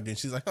 I drugged her. And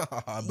she's like, ha,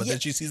 ha, ha. But then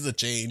she sees the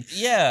chain.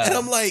 Yeah. And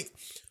I'm like,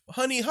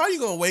 honey, how are you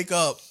going to wake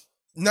up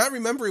not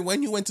remembering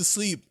when you went to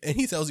sleep? And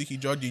he tells you he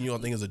drugged you and you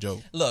don't think it's a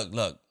joke.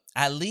 Look.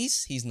 At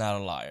least he's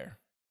not a liar.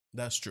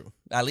 That's true.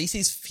 At least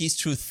he's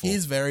truthful.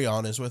 He's very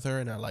honest with her,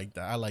 and I like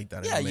that. I like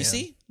that. in yeah, a you man.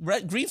 see?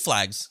 Green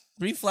flags.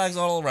 Green flags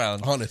all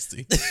around.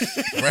 Honesty.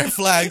 Red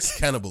flags,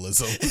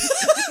 cannibalism.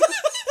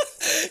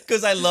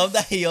 Because I love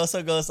that he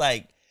also goes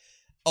like,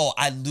 oh,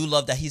 I do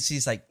love that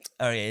he's like,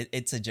 all right,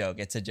 it's a joke,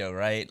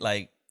 right?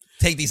 Like,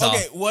 take these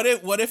Okay, off.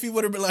 what if he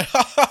would have been like,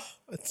 ha ha,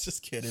 it's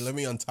just kidding. Let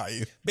me untie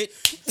you.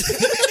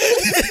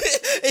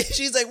 And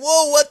she's like,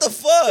 whoa, what the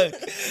fuck?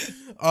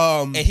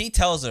 And he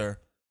tells her,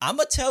 I'm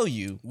going to tell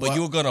you, but What?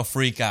 you're going to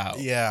freak out.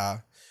 Yeah.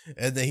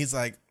 And then he's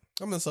like,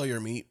 I'm going to sell your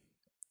meat.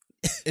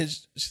 And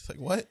she's like,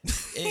 what?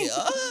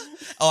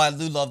 Oh, I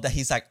do love that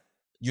he's like,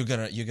 you're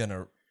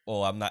gonna,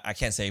 oh, I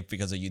can't say it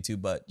because of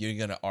YouTube, but you're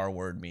going to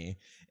R-word me.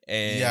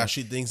 And, Yeah,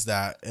 she thinks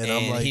that. And and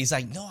I'm like, he's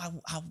like, no,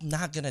 I'm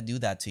not going to do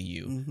that to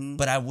you, Mhm.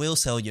 but I will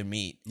sell your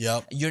meat.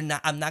 yep.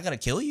 I'm not going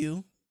to kill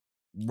you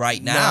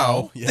right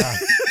now. Yeah.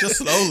 Just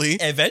slowly.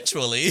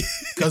 Eventually.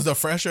 Because the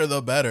fresher,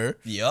 the better.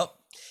 Yep.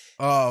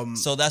 So,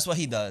 So that's what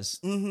he does.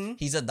 mhm.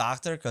 He's a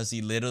doctor because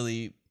he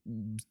literally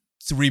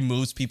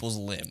removes people's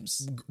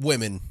limbs.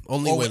 Women.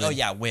 Only women. Oh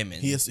yeah, women.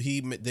 He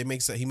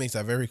makes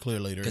that very clear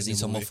later. Because in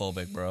he's the movie.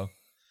 homophobic, bro.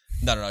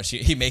 No.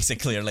 He makes it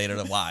clear later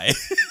to why.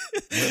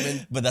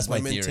 Women, but that's my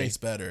women theory.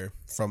 taste better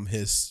from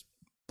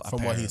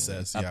what he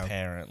says. Yeah.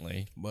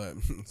 Apparently. But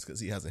it's because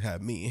he hasn't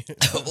had me.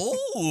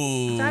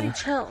 Ooh. Daddy,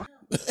 chill.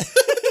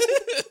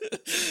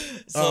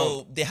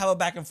 So they have a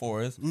back and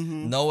forth.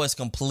 Mhm. Noah's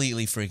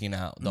completely freaking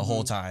out the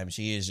whole time.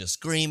 She is just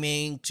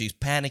screaming. She's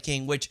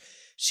panicking, which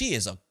she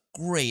is a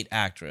great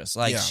actress.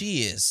 Like Yeah.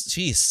 she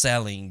is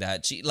selling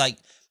that.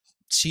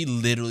 She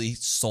literally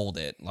sold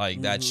it.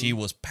 Like that she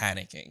was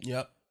panicking.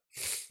 Yep.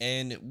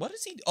 And what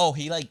does he? Oh,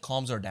 he like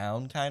calms her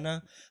down, kind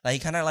of. Like he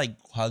kind of like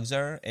hugs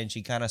her, and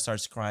she kind of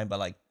starts crying, but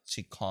like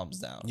she calms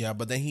down. Yeah,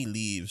 but then he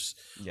leaves.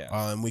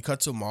 Yeah. We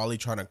cut to Molly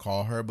trying to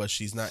call her, but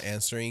she's not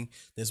answering.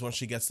 This one,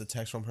 she gets the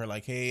text from her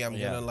like, "Hey, I'm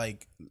Yeah. gonna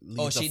like leave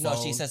Oh, the she phone."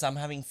 no. She says I'm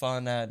having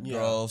fun at Yeah.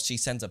 Grove. She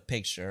sends a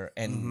picture,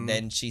 and Mhm.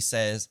 then she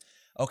says,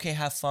 "Okay,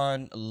 have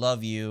fun,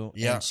 love you."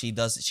 Yeah. And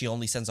she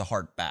only sends a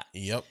heart back.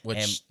 Yep, which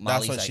And that's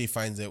Molly's when like- she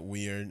finds it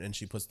weird, and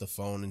she puts the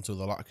phone into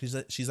the lock.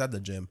 She's at the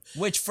gym.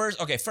 Which first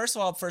of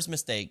all, first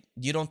mistake.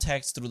 You don't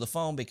text through the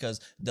phone because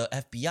the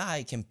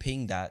FBI can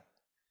ping that.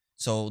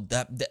 So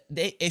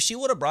if she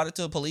would have brought it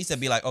to the police, they'd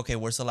be like, okay,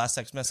 where's the last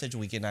text message?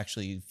 We can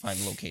actually find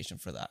a location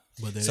for that.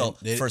 But So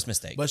first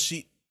mistake. But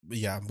she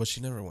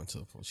never went to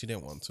the phone. She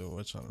didn't want to,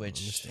 which I don't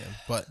understand.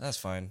 But That's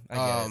fine. I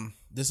get it.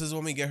 this is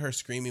when we get her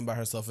screaming by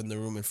herself in the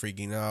room and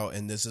freaking out,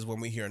 and this is when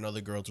we hear another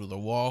girl through the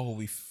wall who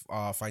we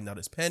find out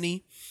is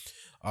Penny.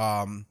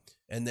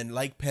 And then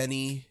like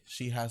Penny,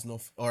 she has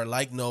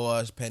like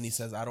Noah, Penny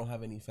says, I don't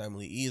have any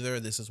family either.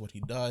 This is what he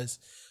does.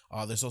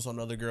 There's also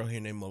another girl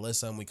here named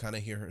Melissa, and we kind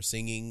of hear her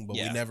singing, but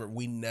Yeah.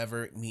 we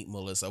never meet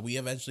Melissa. We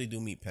eventually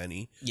do meet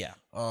Penny. Yeah.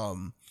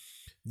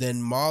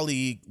 Then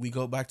Molly, we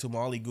go back to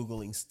Molly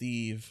Googling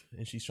Steve,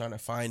 and she's trying to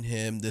find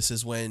him. This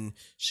is when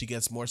she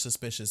gets more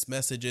suspicious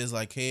messages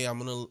like, hey, I'm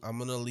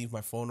gonna leave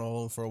my phone at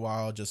home for a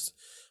while. Just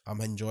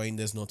I'm enjoying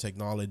this, no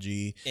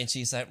technology. And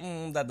she's like,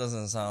 that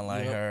doesn't sound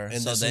like Yep. her.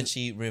 And So this then is-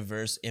 she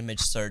reverse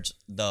image searched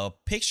the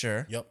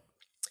picture, Yep.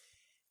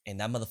 and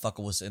that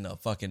motherfucker was in a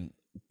fucking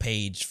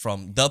page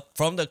from the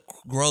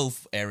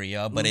Grove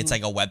area, but it's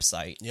like a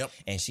website. Yep.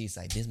 And she's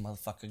like, this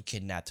motherfucker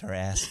kidnapped her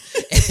ass.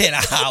 And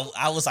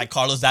I was like,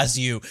 Carlos, that's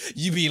you.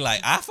 You be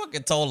like, I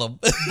fucking told him.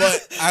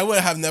 But I would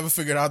have never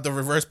figured out the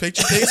reverse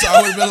picture thing, so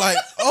I would have been like,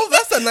 oh,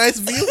 that's a nice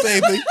view,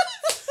 baby.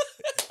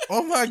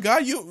 Oh my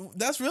God,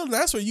 that's real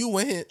nice where you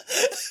went.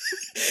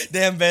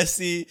 Damn,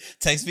 Bessie,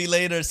 text me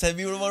later. Send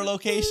me more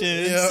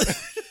locations.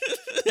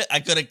 Yeah. I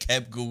could have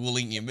kept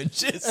Googling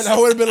images. And I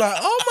would have been like,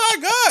 oh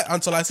my God.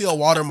 Until I see a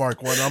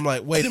watermark one. I'm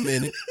like, wait a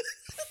minute.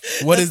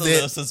 What That's is a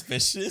little it?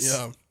 suspicious.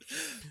 Yeah.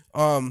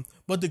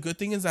 But the good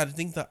thing is that I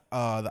think the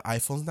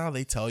iPhones now,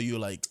 they tell you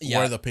like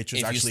where the picture's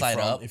if you actually slide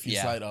from. up, If you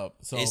slide up.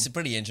 So it's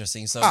pretty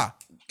interesting. So Ah.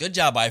 good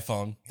job,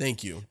 iPhone.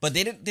 thank you. But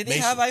did they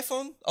Make have sure-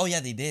 iPhone? Oh yeah,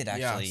 they did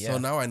actually. Yeah. So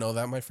now I know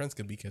that my friends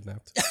could be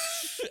kidnapped.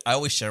 I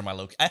always share my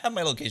I have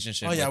my location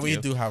shared. Oh yeah, with we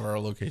you. do have our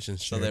locations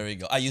So shared. there we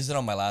go. I used it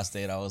on my last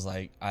date. I was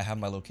like, I have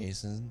my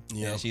location.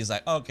 Yeah. And she's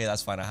like, oh, okay,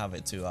 that's fine. I have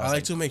it too. I was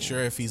like to make sure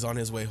if he's on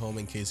his way home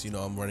in case,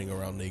 I'm running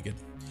around naked.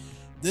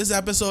 This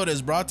episode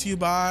is brought to you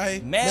by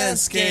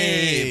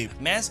Manscaped.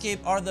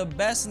 Manscaped are the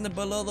best in the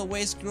below the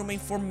waist grooming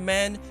for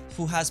men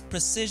who has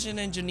precision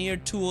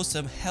engineered tools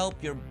to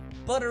help your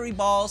buttery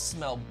balls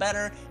smell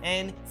better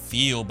and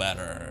feel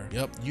better.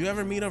 Yep. You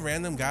ever meet a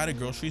random guy at a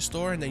grocery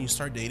store and then you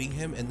start dating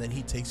him and then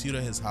he takes you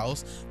to his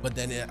house, but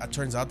then it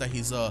turns out that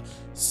he's a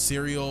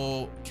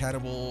serial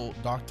cannibal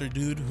doctor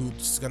dude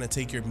who's gonna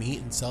take your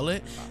meat and sell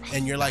it,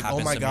 and you're like, oh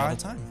happens my to me all God.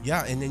 the time.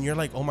 Yeah, and then you're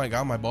like, oh my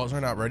God, my balls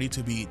are not ready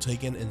to be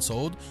taken and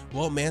sold.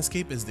 Well,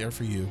 Manscaped is there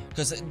for you.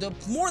 Because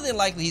more than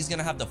likely, he's going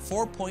to have the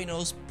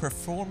 4.0's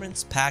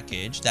performance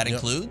package that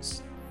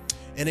includes...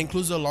 It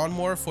includes a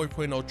Lawnmower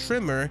 4.0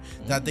 trimmer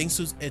that, thanks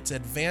to its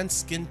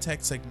advanced skin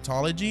tech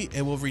technology,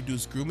 it will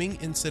reduce grooming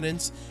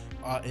incidents.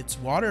 It's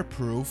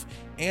waterproof,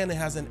 and it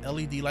has an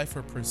LED light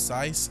for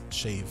precise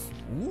shave.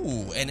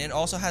 Ooh, and it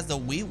also has the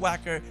Weed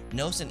Whacker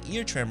nose and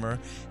ear trimmer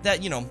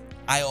that,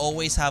 I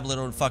always have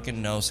little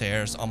fucking nose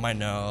hairs on my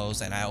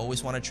nose, and I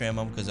always want to trim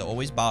them because it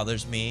always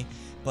bothers me.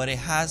 But it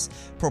has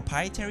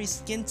proprietary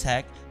skin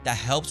tech that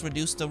helps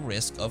reduce the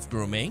risk of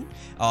grooming.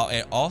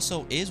 It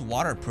also is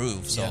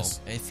waterproof, so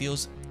it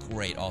feels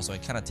great. Also,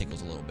 it kind of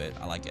tickles a little bit.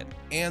 I like it.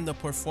 And the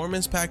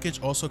performance package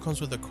also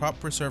comes with the Crop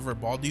Preserver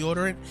ball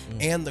deodorant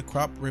and the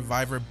Crop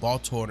Reviver ball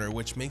toner,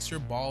 which makes your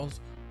balls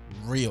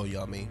real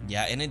yummy.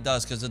 Yeah, and it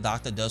does, because the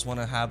doctor does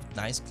want to have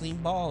nice, clean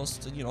balls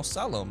to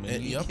sell them.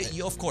 And Yep.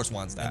 you of course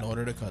wants that. In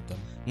order to cut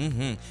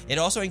them. It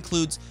also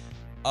includes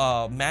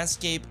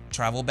Manscaped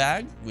travel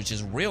bag, which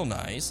is real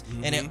nice,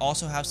 and it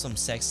also has some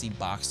sexy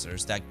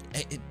boxers that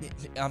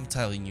I'm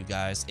telling you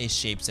guys, it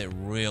shapes it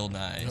real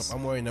nice. Yep,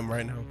 I'm wearing them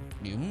right now.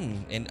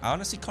 And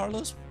honestly,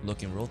 Carlos,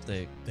 looking real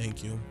thick.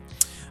 Thank you.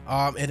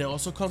 And it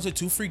also comes with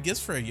 2 free gifts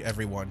for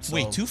everyone. So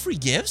Wait, 2 free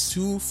gifts?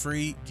 2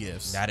 free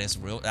gifts. That is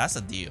real. That's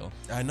a deal.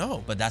 I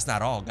know. But that's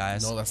not all,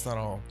 guys. No, that's not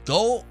all.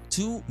 Go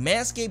to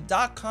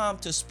manscaped.com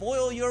to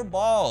spoil your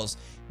balls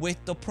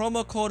with the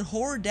promo code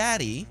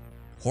HorrorDaddy,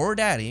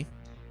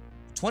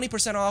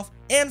 20% off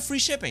and free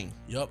shipping.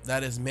 Yep,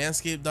 that is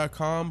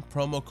manscaped.com,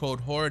 promo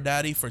code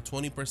HorrorDaddy for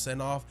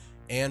 20% off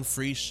and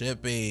free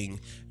shipping.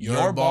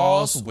 Your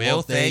balls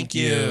will thank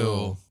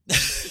you.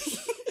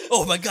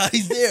 Oh my God,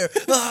 he's there.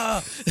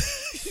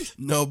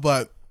 No,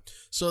 but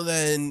so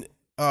then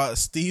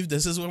Steve,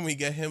 this is when we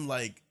get him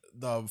like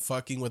the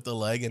fucking with the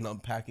leg and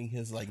unpacking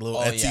his like little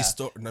Etsy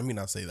store. Let me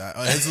not say that.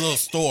 His little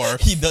store.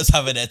 He does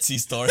have an Etsy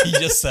store. He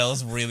just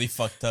sells really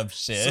fucked up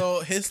shit. So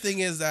his thing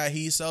is that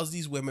he sells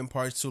these women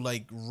parts to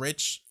like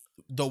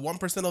the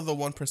 1% of the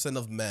 1%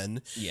 of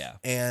men. Yeah.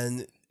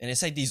 And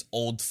it's like these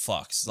old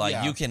fucks. Like,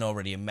 Yeah. you can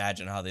already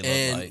imagine how they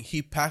and look like.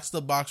 he packs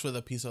the box with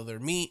a piece of their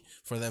meat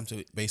for them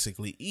to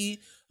basically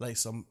eat, like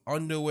some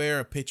underwear,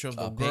 a picture of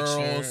the girls,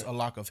 picture. a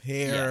lock of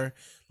hair,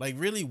 like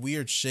really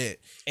weird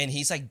shit. And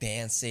he's like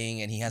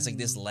dancing, and he has like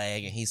this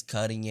leg, and he's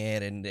cutting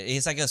it, and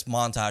it's like this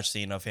montage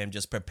scene of him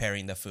just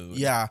preparing the food.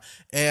 Yeah,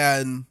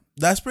 and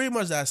that's pretty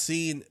much that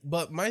scene.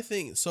 But my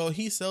thing, so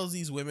he sells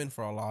these women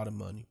for a lot of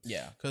money.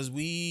 Yeah. Because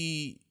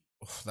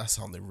that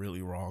sounded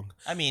really wrong.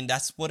 I mean,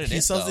 that's what it is. He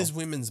sells though. these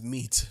women's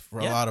meat for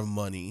a Yeah. lot of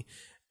money.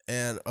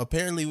 And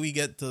apparently we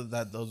get to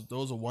that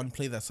those are one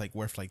plate that's like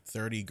worth like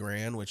 30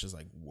 grand, which is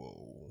like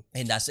whoa.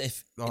 And that's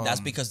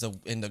because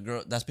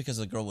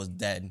the girl was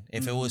dead.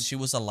 If it was she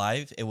was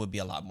alive, it would be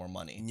a lot more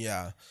money.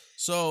 Yeah.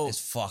 So It's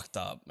fucked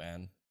up,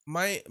 man.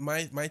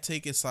 my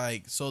take is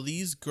like, so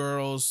these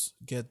girls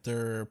get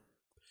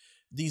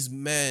these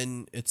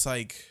men, it's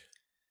like,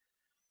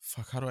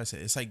 fuck, how do I say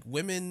it? It's like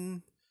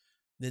women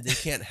that they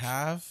can't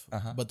have,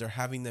 but they're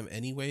having them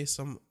anyway,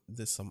 some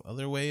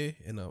other way,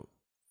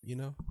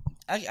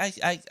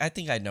 I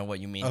think I know what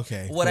you mean.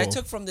 Okay, What I cool.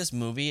 took from this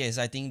movie is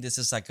I think this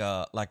is like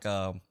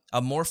a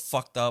more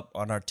fucked up,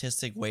 an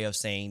artistic way of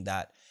saying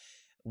that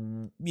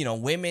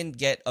women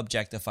get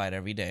objectified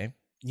every day.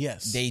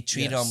 Yes. They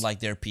treat them like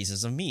they're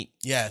pieces of meat.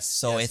 Yes.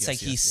 So yes, it's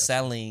like yes, he's yes.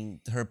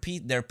 selling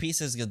their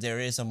pieces because there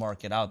is a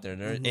market out there.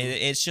 Mm-hmm.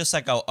 It's just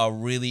like a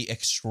really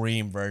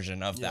extreme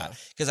version of that.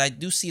 Because I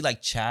do see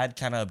like Chad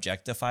kind of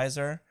objectifies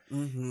her,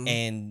 Mm-hmm.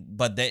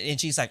 and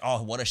she's like,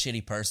 oh, what a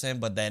shitty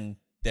person. But then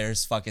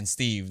there's fucking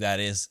Steve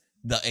that is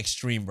the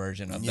extreme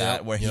version of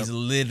that, where he's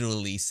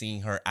literally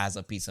seeing her as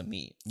a piece of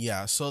meat.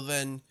 Yeah. So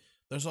then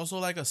There's also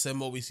like a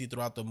symbol we see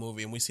throughout the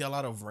movie, and we see a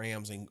lot of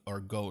rams or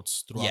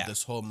goats throughout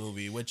this whole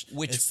movie, which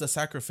it's the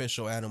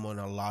sacrificial animal in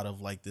a lot of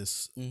like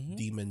this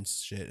demon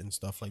shit and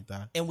stuff like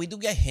that. And we do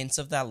get hints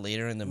of that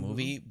later in the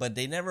movie, but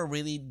they never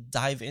really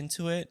dive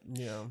into it.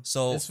 Yeah.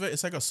 So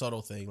it's like a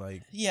subtle thing,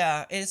 like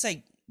yeah, and it's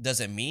like,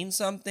 does it mean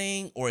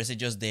something, or is it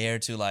just there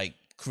to like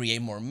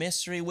create more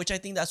mystery? Which I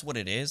think that's what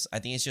it is. I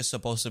think it's just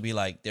supposed to be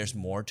like there's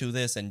more to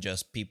this than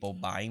just people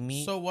buying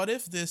meat. So what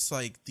if this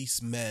like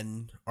these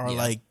men are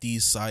like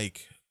these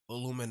like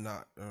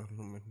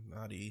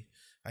Illuminati?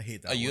 I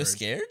hate that. Are you word.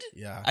 scared?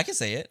 Yeah, I can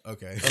say it.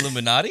 Okay.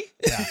 Illuminati.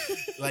 Yeah,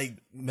 like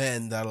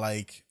men that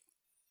like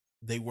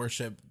they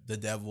worship the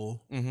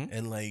devil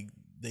and like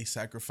they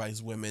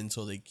sacrifice women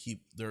so they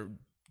keep their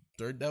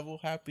devil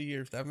happy,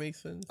 or if that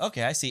makes sense.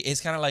 Okay, I see. It's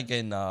kind of like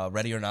in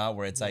Ready or Not,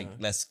 where it's like,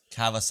 let's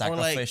have a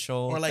sacrificial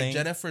or like thing.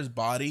 Jennifer's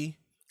body.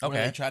 Okay,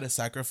 where they try to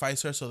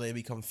sacrifice her so they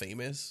become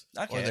famous.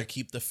 Okay, or they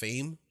keep the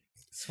fame.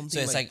 Something so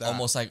it's like that.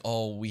 almost like,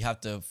 oh, we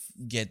have to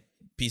get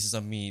pieces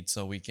of meat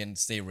so we can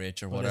stay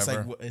rich or but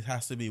whatever. It's like it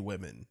has to be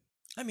women.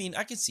 I mean,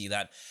 I can see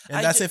that,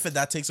 and that's if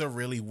that takes a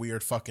really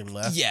weird fucking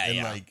left. Yeah, and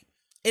yeah. Like,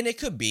 and it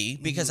could be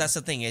because that's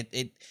the thing.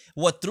 It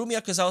what threw me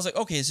up, because I was like,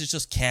 okay, this is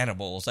just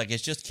cannibals. Like,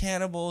 it's just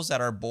cannibals that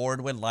are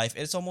bored with life.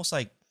 It's almost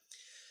like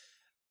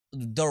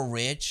the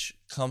rich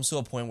comes to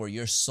a point where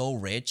you're so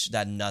rich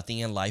that nothing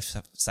in life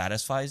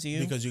satisfies you,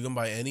 because you can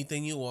buy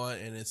anything you want,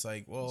 and it's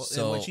like, well,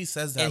 so, and when she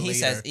says that, and he later,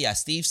 says, yeah,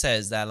 Steve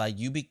says that like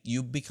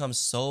you become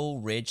so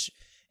rich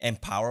and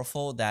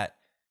powerful that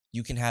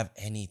you can have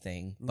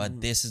anything,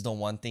 but this is the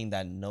one thing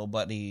that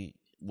nobody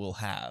will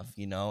have,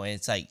 you know. And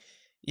it's like,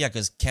 yeah,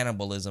 because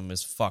cannibalism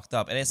is fucked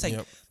up. And it's like,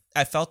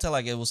 I felt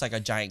like it was like a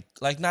giant,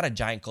 like not a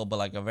giant cult, but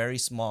like a very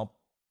small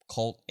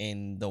cult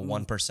in the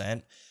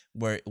 1%,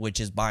 which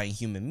is buying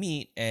human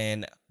meat,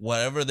 and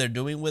whatever they're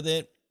doing with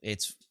it,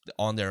 it's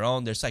on their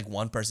own. There's like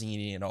one person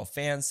eating it all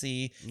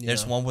fancy.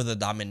 There's one with a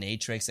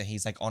dominatrix, and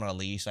he's like on a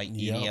leash, like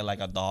eating it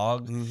like a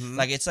dog.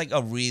 Like, it's like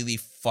a really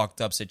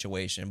fucked up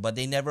situation, but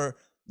they never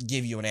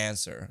give you an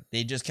answer.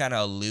 They just kind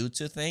of allude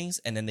to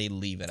things, and then they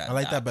leave it at that. I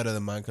like that better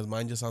than mine, because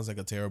mine just sounds like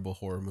a terrible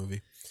horror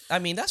movie. I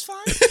mean, that's fine.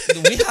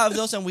 We have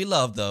those, and we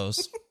love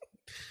those.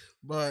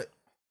 But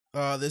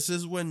this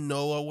is when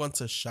Noah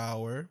wants a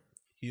shower.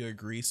 He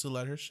agrees to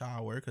let her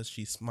shower because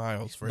she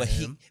smiles for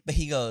him. But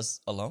he goes,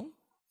 alone,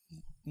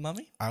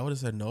 mommy? I would have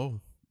said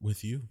no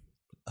with you,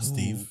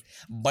 Steve.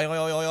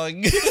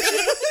 Boing.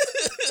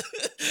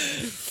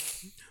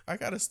 I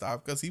gotta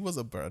stop because he was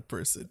a bad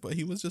person, but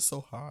he was just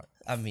so hot.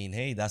 I mean,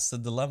 hey, that's the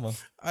dilemma.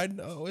 I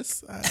know,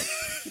 it's sad.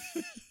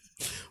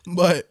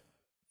 But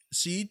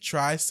she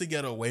tries to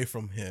get away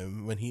from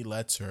him when he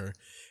lets her.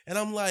 And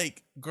I'm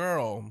like,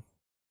 girl,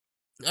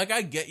 like,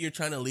 I get you're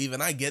trying to leave,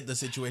 and I get the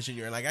situation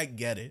you're in. Like, I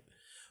get it.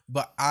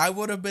 But I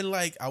would have been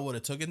like, I would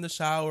have taken the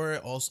shower,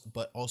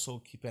 but also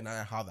keep an eye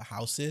on how the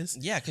house is.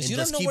 Yeah, because you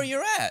don't know where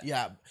you're at.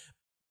 Yeah.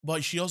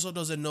 But she also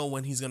doesn't know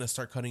when he's gonna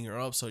start cutting her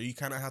up, so you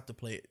kind of have to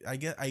play. I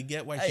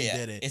get why she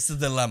did it. It's the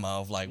dilemma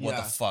of like, what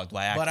the fuck do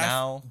I act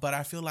now? But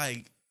I feel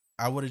like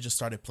I would have just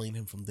started playing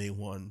him from day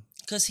one.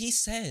 Because he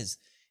says,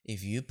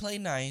 if you play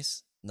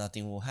nice,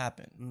 nothing will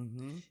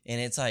happen.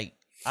 And it's like,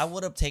 I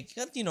would have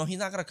taken, you know, he's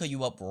not gonna cut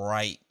you up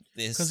right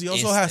this. Because he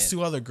also has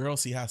 2 other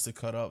girls he has to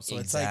cut up, so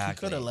it's like he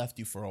could have left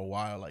you for a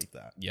while like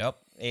that. Yep.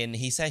 And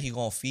he said he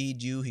gonna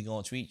feed you, he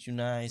gonna treat you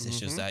nice. It's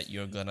just that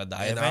you're gonna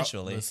die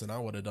eventually. I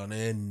would have done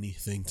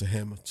anything to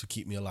him to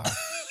keep me alive.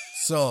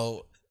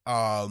 So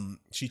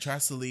she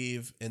tries to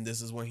leave, and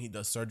this is when he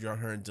does surgery on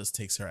her and just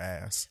takes her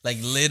ass. Like,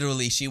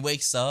 literally, she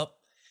wakes up,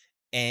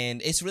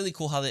 and it's really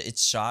cool how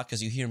it's shot,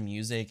 because you hear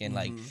music and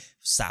like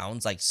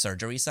sounds, like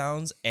surgery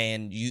sounds,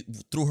 and you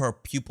through her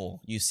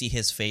pupil you see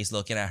his face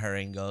looking at her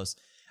and goes,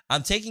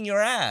 I'm taking your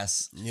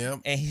ass. Yep.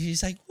 And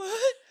he's like,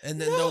 what? And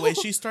then the way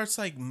she starts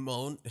like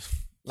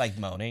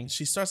moaning.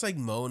 She starts like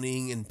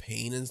moaning in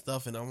pain and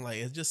stuff, and I'm like,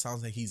 it just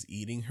sounds like he's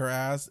eating her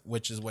ass,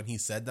 which is when he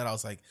said that I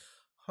was like,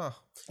 huh.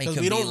 Because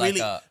we don't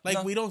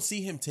we don't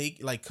see him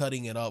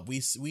cutting it up.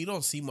 We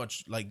don't see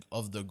much like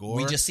of the gore.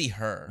 We just see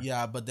her.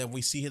 Yeah, but then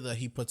we see that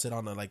he puts it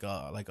on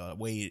a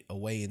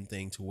weighing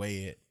thing to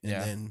weigh it,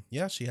 and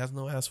then she has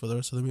no ass for the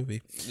rest of the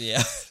movie.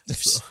 Yeah,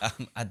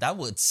 that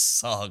would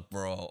suck,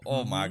 bro.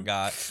 Oh my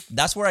god,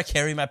 that's where I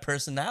carry my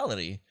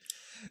personality.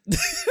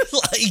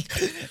 Like,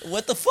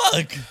 what the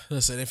fuck?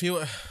 Listen, if you,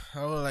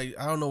 I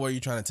don't know where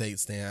you're trying to take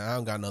Stan. I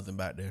don't got nothing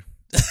back there.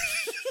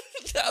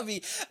 I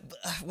mean,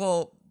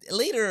 well,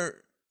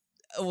 later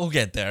we'll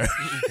get there,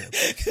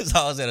 because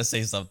I was gonna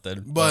say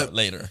something, but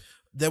later.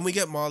 Then we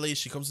get Molly.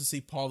 She comes to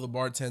see Paul, the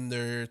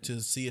bartender, to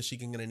see if she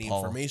can get any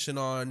information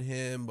on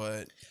him.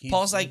 But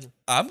Paul's like,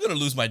 I'm gonna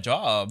lose my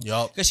job.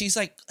 Yup. Because she's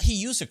like, he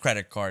used a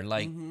credit card.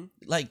 Like,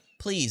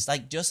 please,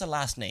 like, just a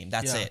last name.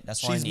 That's it.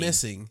 That's all I need. She's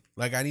missing.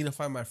 Like, I need to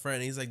find my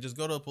friend. He's like, just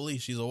go to the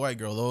police. She's a white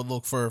girl. They'll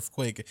look for her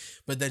quick.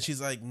 But then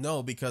she's like,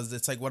 no, because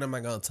it's like, what am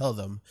I gonna tell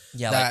them?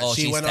 Yeah, that like,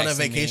 she went on a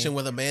vacation me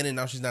with a man and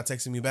now she's not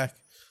texting me back.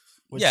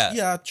 Which,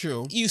 yeah,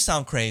 true. You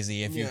sound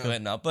crazy if you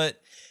couldn't know, but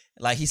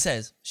like he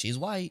says, she's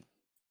white.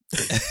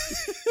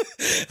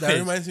 That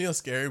reminds me of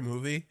Scary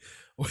Movie.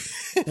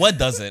 What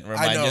doesn't I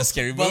remind know, you of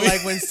Scary but Movie?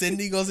 like when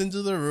Cindy goes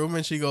into the room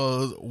and she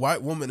goes,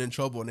 "White woman in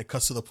trouble," and it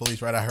cuts to the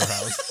police right at her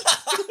house.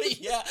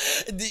 Yeah,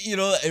 you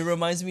know, it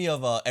reminds me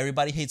of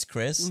Everybody Hates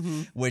Chris,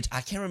 which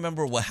I can't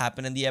remember what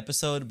happened in the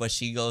episode, but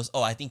she goes,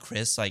 "Oh, I think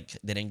Chris like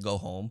didn't go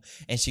home,"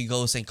 and she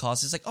goes and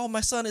calls. It's like, "Oh,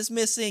 my son is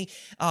missing.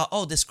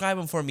 Oh, describe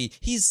him for me.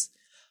 He's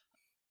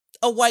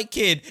a white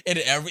kid," and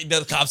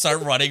the cops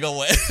start running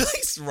away,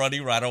 like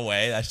running right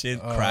away. That shit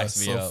cracks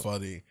me so up.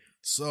 funny.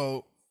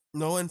 So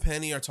Noah and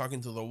Penny are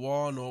talking to the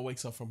wall. Noah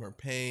wakes up from her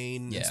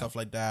pain Yeah. and stuff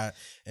like that,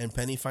 and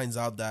Penny finds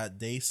out that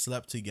they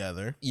slept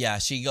together. Yeah,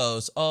 she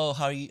goes, "Oh,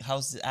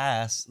 how's the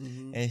ass?"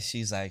 Mm-hmm. And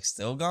she's like,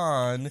 "Still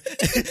gone."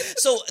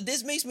 So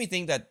this makes me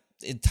think that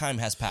time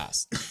has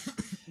passed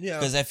Yeah,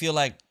 because I feel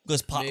like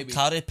Maybe.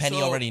 how did Penny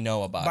So, already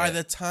know about by it?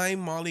 the time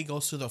Molly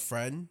goes to the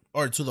friend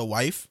or to the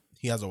wife,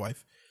 he has a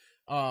wife.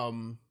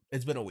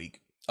 It's been a week.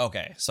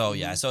 Okay, so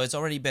yeah, so it's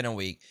already been a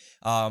week.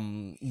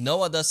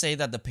 Noah does say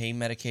that the pain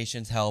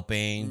medication's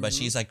helping, but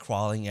she's like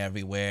crawling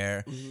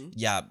everywhere.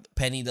 Yeah,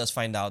 Penny does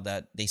find out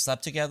that they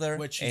slept together,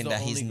 Which she's and the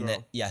that he's only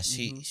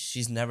girl.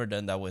 she's never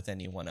done that with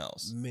anyone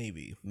else.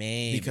 Maybe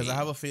Maybe because I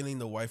have a feeling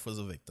the wife was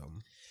a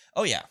victim.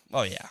 Oh yeah,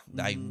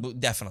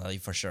 definitely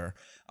for sure.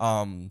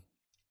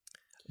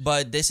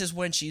 But this is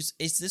when is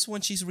this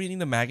when she's reading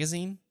the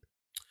magazine?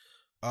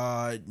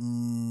 Sorry.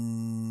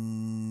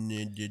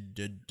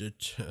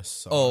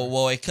 Oh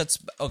well, it cuts.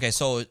 Okay,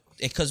 so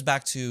it cuts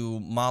back to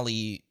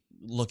Molly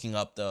looking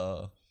up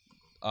the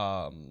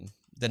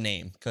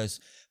name because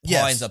Paul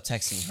Yes. ends up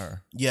texting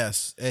her.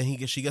 Yes,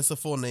 and she gets the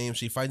full name.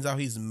 She finds out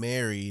he's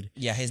married,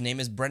 Yeah, his name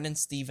is Brendan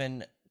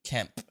Stephen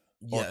Kemp.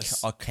 Or,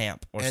 Yes. or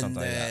Camp or and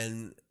something like that.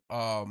 then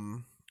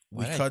we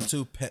Why did I- cut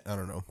to I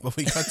don't know, but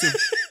we cut to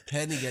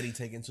Penny getting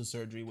taken to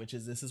surgery,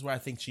 this is where I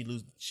think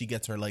she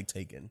gets her leg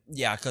taken.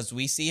 Yeah, because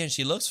we see her,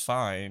 she looks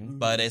fine,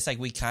 but it's like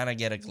we kind of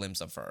get a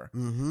glimpse of her.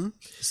 Mm-hmm.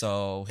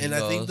 So he And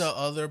goes, I think the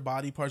other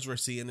body parts we're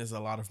seeing is a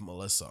lot of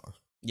Melissa.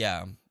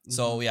 yeah.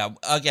 So yeah,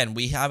 again,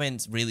 we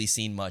haven't really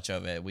seen much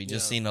of it. We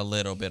just Yeah. seen a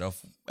little bit of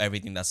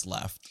everything that's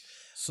left.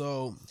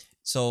 So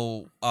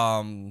So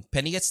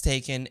Penny gets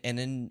taken, and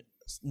then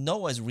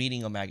Noah's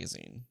reading a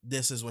magazine.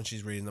 this is when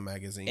she's reading the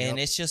magazine. And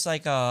Yep. it's just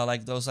like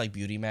those like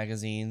beauty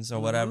magazines or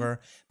whatever.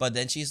 But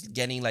then she's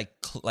getting like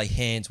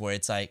hints where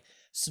it's like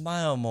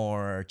smile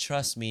more,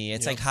 trust me.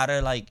 It's Yep. like how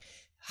to like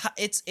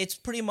it's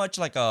pretty much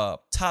like a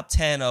top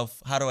 10 of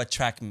how to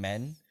attract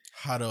men.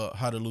 how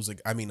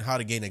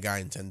to gain a guy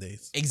in 10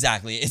 days.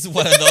 Exactly. It's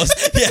one of those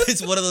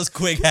it's one of those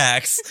quick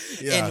hacks.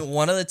 Yeah. And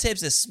one of the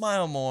tips is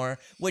smile more,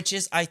 which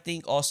is I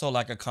think also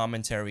like a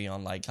commentary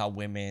on like how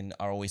women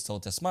are always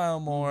told to smile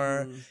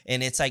more.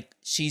 And it's like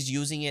she's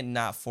using it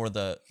not for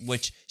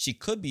which she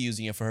could be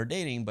using it for her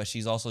dating, but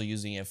she's also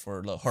using it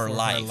for her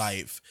life. Her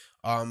life.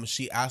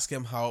 She asked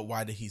him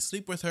why did he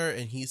sleep with her,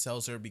 and he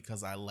tells her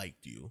because I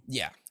liked you.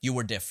 Yeah, you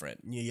were different.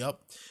 Yep.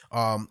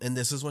 And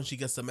this is when she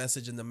gets the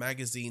message in the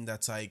magazine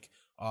that's like,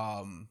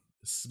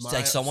 It's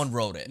like someone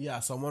wrote it. Yeah,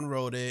 someone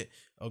wrote it.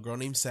 A girl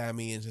named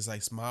Sammy, and just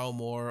like smile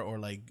more or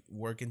like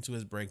work into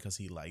his brain because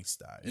he likes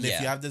that. And if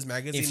Yeah. you have this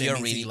magazine, If it you're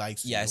means reading, he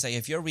likes you. yeah, it's like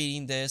if you're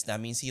reading this, that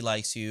means he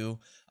likes you.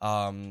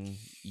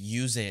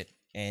 Use it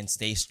and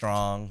stay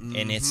strong.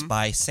 And it's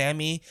by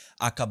Sammy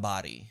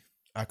Akabari.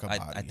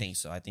 Akabari. I think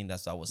so. I think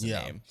that was the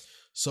Yeah. name.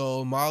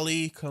 So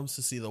Molly comes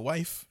to see the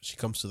wife. She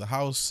comes to the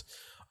house.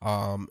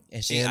 And I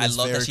is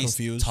love that very she's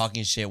confused.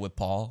 talking shit with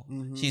Paul.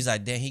 She's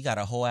like, damn, he got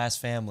a whole ass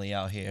family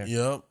out here.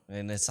 Yep.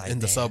 And it's like In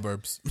the damn,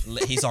 suburbs.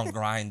 he's on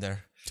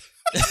Grinder.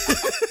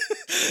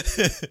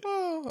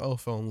 Oh,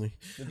 if only.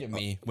 Look at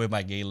me with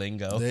my gay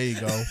lingo. There you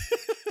go.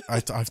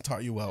 I've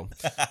taught you well.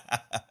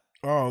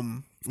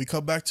 We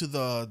come back to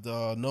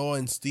the Noah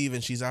and Steve,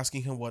 and she's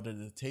asking him what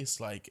it tastes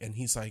like, and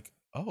he's like,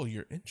 "Oh,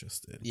 you're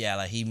interested." Yeah,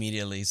 like he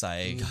immediately is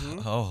like,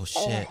 oh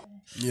shit.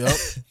 Yep.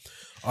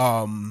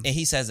 And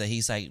he says that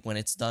he's like, when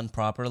it's done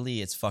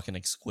properly, it's fucking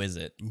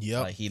exquisite.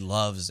 Yep. Like he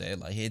loves it.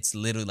 Like it's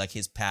literally like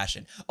his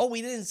passion. Oh,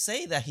 we didn't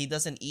say that he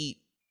doesn't eat.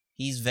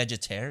 He's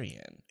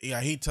vegetarian.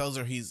 Yeah, he tells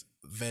her he's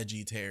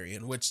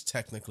vegetarian, which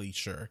technically,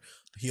 sure,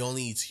 he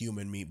only eats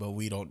human meat, but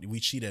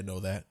she didn't know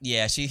that.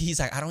 Yeah, he's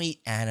like, I don't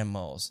eat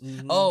animals.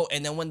 Mm-hmm. Oh,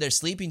 and then when they're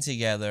sleeping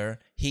together,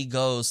 he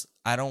goes,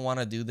 I don't want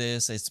to do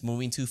this. It's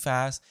moving too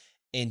fast.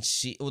 And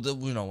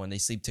when they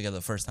sleep together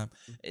the first time,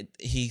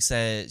 she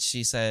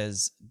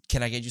says,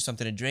 can I get you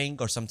something to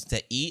drink or something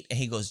to eat? And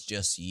he goes,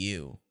 just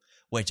you.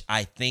 Which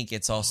I think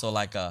it's also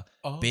like a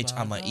bitch,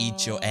 I'm gonna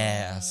eat your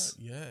ass.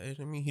 Yeah,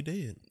 I mean, he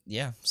did.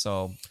 Yeah,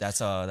 so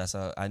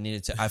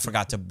I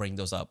forgot to bring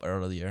those up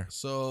earlier.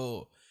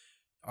 So,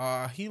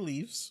 he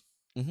leaves,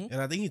 Mhm.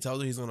 and I think he tells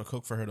her he's gonna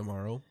cook for her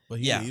tomorrow. But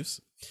he Yeah. leaves,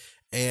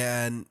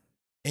 and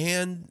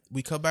And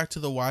we come back to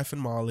the wife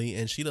and Molly,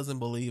 and she doesn't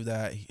believe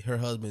that her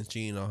husband's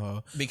cheating on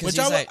her. Because Which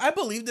he's like, I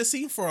believed the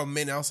scene for a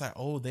minute. I was like,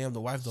 oh damn,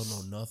 the wife don't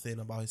know nothing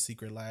about his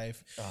secret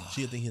life.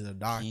 She think he's a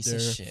doctor. piece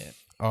of shit.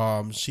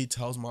 She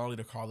tells Molly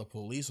to call the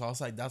police. So I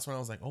was like, that's when I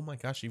was like, oh my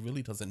gosh, she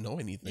really doesn't know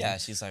anything. Yeah,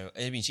 she's like,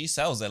 I mean, she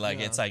sells it like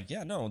Yeah. it's like,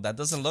 yeah, no, that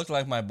doesn't look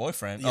like my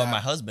boyfriend or my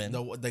husband.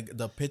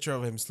 The picture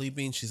of him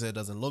sleeping, she said,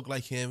 doesn't look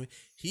like him.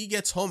 He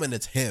gets home and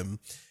it's him,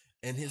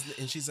 and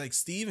she's like,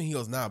 Steve, and he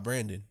goes, nah,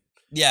 Brandon.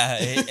 Yeah.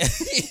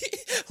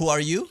 Who are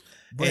you?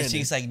 Brandon. And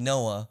she's like,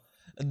 Noah.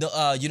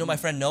 You know my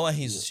friend Noah?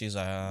 She's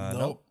like,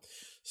 nope.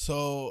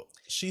 So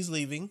she's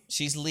leaving,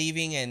 She's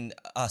leaving, and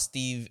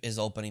Steve is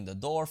opening the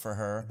door for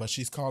her. but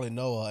she's calling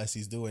Noah as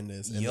he's doing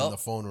this, and then Yup. the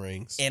phone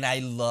rings. And I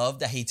love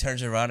that he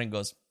turns around and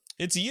goes,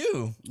 "It's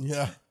you."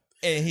 Yeah.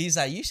 And he's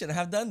like, "You shouldn't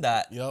have done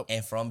that." Yup.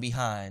 And from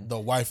behind, The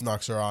wife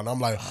knocks her on. I'm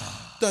like,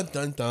 dun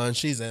dun dun.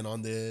 She's in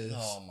on this.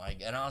 oh my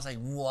god! And I was like,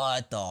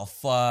 "What the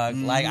fuck?"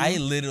 Like, I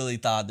literally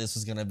thought this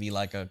was gonna be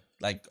like a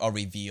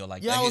reveal,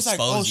 like Yeah, I was like,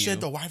 expose oh you. shit,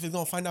 the wife is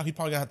gonna find out. He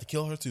probably gonna have to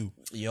kill her too.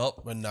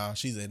 Yup. But nah,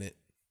 she's in it.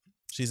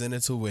 She's in it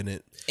to win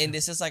it. And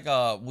this is like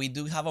we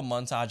do have a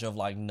montage of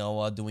like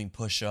Noah doing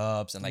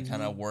push-ups and like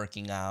kind of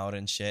working out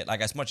and shit, like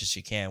as much as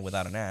she can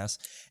without an ass.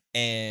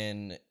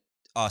 And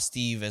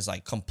Steve is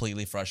like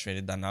completely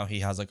frustrated that now he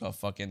has like a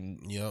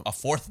fucking Yep. a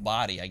fourth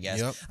body, I guess.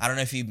 Yep. I don't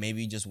know if he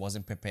maybe just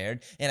wasn't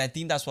prepared. And I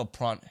think that's what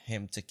prompted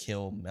him to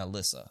kill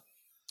Melissa.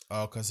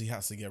 Oh, because he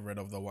has to get rid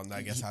of the one that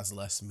I guess has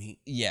less meat.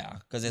 Yeah,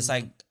 because it's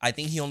like I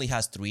think he only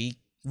has 3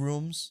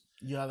 rooms.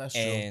 Yeah, that's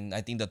And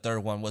I think the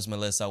third one was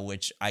Melissa,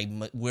 which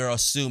we're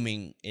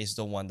assuming is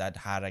the one that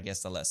had, I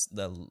guess,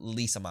 the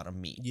least amount of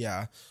meat.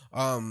 Yeah.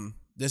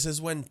 This is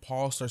when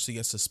Paul starts to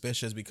get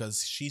suspicious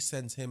because she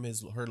sends him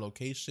her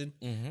location,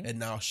 and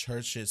now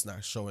her shit's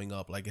not showing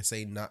up. Like it's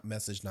saying not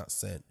message not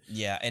sent.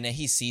 Yeah, and then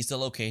he sees the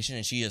location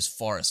and she is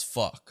far as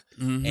fuck,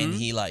 and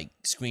he like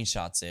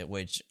screenshots it,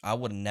 which I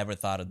would have never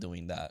thought of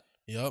doing that.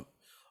 Yep.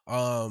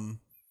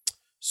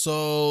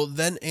 So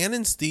then Ann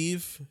and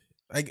Steve,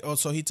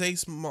 so he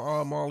takes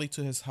Molly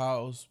to his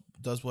house,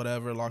 does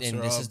whatever, locks And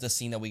her this up. is the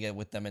scene that we get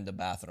with them in the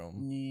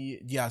bathroom.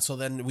 Yeah, so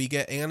then we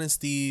get Ann and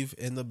Steve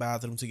in the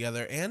bathroom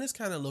together. Ann is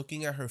kind of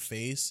looking at her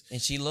face. And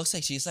she looks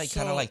like she's like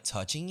kind of like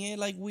touching it,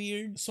 like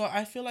weird. So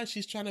I feel like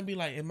she's trying to be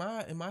like, am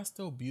I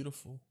still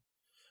beautiful?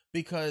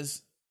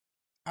 Because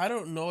I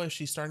don't know if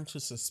she's starting to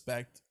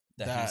suspect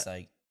That he's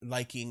like,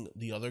 liking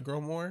the other girl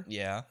more.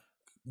 yeah.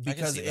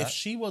 Because see if that.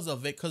 she was a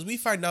victim, because we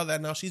find out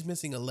that now she's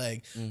missing a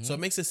leg, so it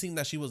makes it seem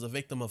that she was a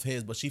victim of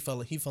his, but he fell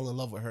in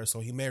love with her, so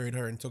he married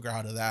her and took her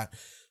out of that.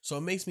 So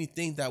it makes me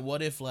think that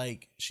what if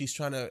like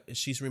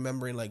she's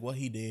remembering like what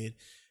he did,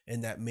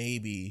 and that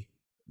maybe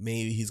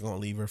he's gonna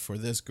leave her for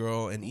this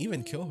girl and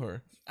even kill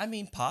her. I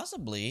mean,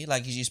 possibly.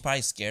 Like she's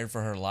probably scared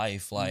for her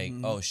life. Like,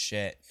 oh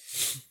shit.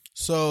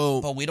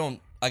 So But we don't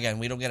get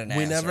an answer.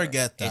 We never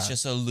get that. It's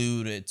just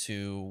alluded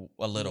to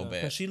a little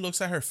bit. because she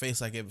looks at her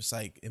face like it's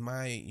like, am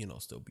I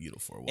still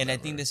beautiful? Or whatever. And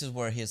I think this is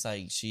where he's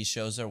like, she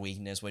shows her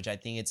weakness, which I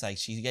think it's like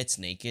she gets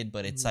naked,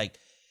 but it's like,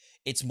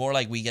 it's more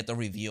like we get the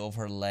reveal of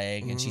her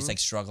leg and she's like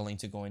struggling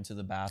to go into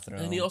the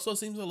bathroom. and he also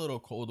seems a little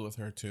cold with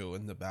her too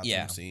in the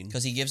bathroom scene.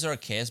 because he gives her a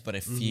kiss, but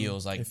it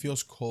feels like, It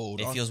feels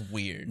cold. it feels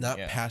weird. not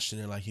yeah.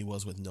 passionate like he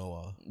was with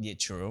Noah. Yeah,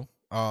 true.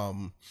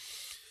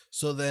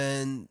 So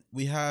then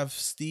we have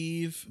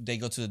Steve, They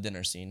go to the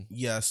dinner scene.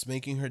 yes,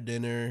 making her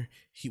dinner.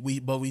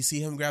 But we see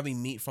him grabbing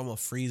meat from a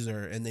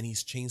freezer, and then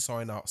he's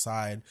chainsawing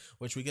outside,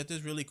 which we get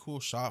this really cool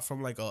shot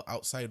from like a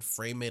outside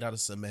frame made out of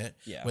cement,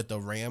 Yeah. with the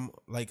ram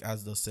like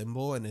as the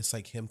symbol, and it's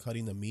like him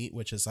cutting the meat,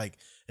 which is like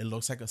it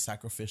looks like a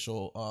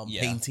sacrificial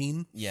Yeah.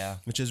 painting, Yeah.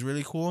 which is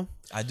really cool.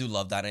 I do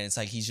love that. And it's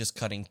like he's just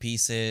cutting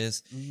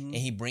pieces. And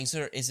he brings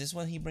her, is this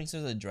when he brings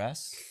her the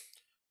dress?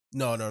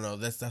 No,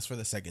 that's for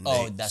the second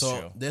Oh, date. that's so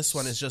true. This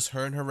one is just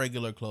her in her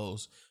regular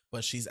clothes,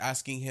 but she's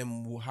asking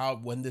him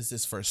when does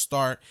this first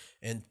start,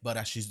 but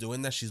as she's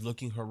doing that, she's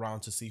looking around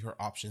to see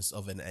her options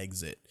of an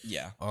exit.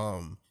 Yeah.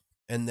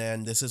 And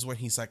then this is when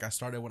he's like, I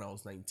started when I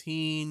was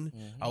 19.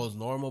 I was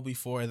normal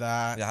before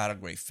that. I had a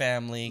great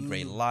family,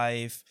 great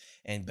life,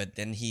 but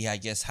then he, I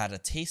guess, had a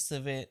taste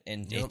of it,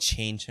 and it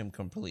changed him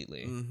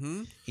completely.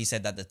 He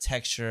said that the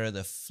texture,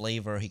 the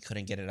flavor, he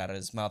couldn't get it out of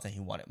his mouth, and he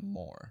wanted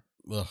more.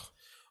 Ugh.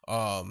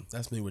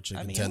 That's me with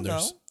chicken mean,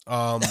 tenders.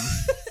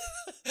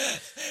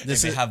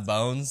 If they have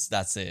bones,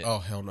 that's it. Oh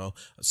hell no!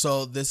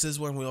 So this is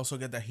when we also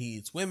get that he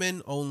eats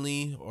women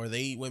only, or they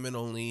eat women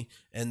only,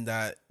 and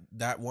that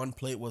one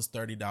plate was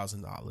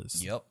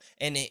 $30,000. Yep.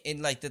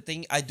 And like the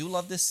thing, I do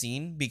love this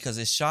scene because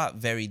it's shot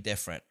very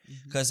different.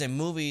 Because in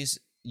movies,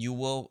 you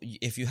will,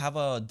 if you have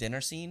a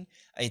dinner scene,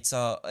 it's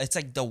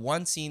like the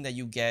one scene that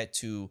you get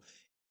to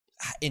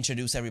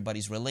introduce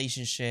everybody's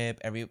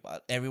relationship,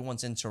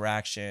 everyone's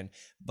interaction,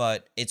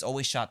 but it's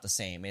always shot the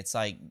same. It's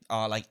like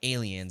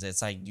Aliens.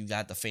 It's like you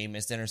got the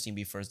famous dinner scene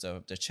before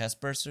the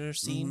chest burster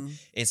scene.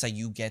 It's like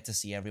you get to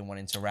see everyone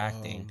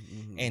interacting.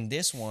 And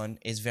this one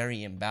is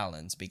very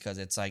imbalanced because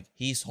it's like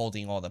he's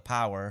holding all the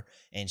power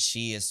and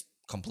she is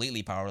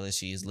completely powerless.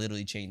 She is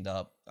literally chained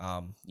up.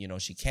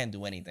 She can't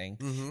do anything.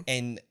 Mm-hmm.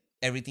 And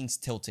everything's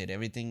tilted.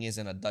 Everything is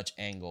in a Dutch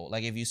angle.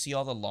 Like if you see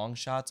all the long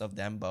shots of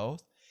them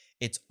both,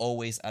 it's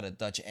always at a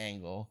Dutch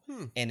angle.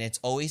 And it's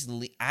always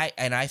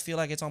I feel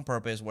like it's on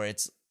purpose where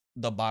it's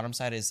the bottom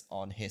side is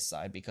on his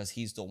side because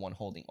he's the one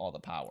holding all the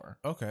power.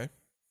 Okay.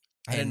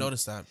 I didn't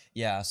notice that.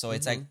 Yeah, so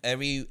it's like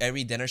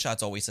every dinner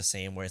shot's always the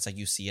same where it's like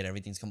you see it,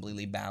 everything's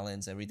completely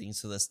balanced,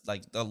 everything's to this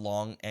like the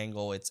long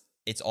angle,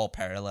 it's all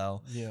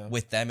parallel. Yeah.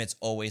 With them, it's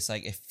always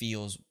like it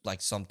feels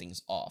like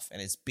something's off,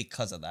 and it's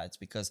because of that. It's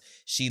because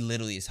she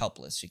literally is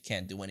helpless. She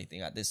can't do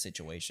anything at this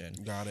situation.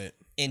 Got it.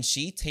 And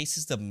she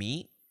tastes the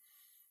meat,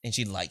 and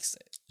she likes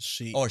it.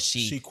 She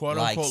quote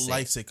likes unquote it.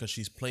 likes it because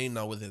she's playing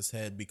now with his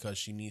head because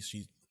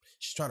she's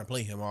trying to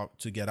play him out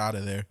to get out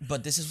of there.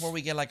 But this is where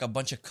we get like a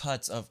bunch of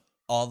cuts of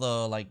all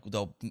the like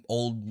the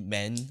old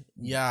men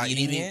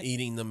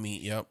eating the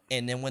meat. Yep.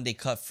 And then when they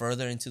cut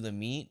further into the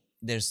meat,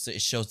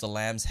 it shows the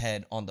lamb's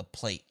head on the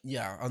plate.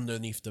 Yeah,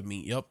 underneath the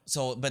meat. Yep.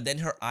 So but then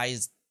her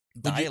eyes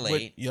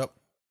dilate. Yep.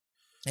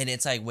 And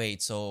it's like,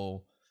 wait,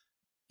 so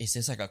is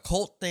this like a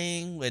cult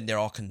thing when they're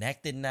all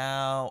connected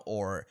now,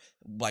 or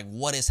like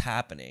what is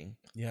happening?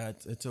 Yeah,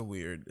 it's a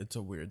weird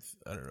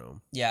I don't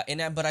know.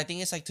 Yeah, but I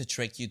think it's like to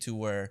trick you to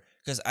where,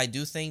 because I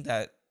do think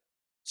that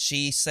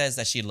she says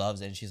that she loves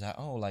it and she's like,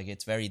 oh, like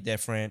it's very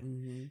different,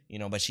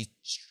 but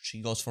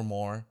she goes for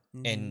more.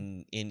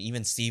 And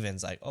even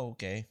Steven's like, oh,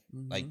 okay,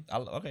 like,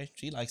 okay,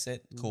 she likes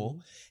it,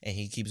 cool. And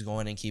he keeps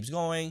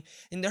going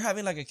and they're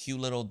having like a cute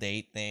little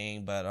date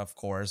thing, but of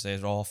course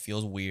it all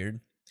feels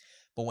weird.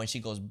 But when she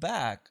goes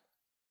back,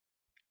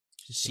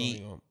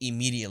 she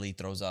immediately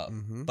throws up,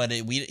 but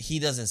he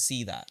doesn't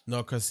see that. No,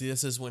 because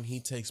this is when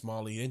he takes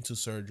Molly into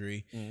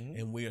surgery,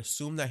 and we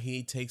assume that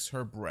he takes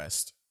her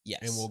breast.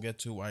 Yes, and we'll get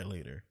to why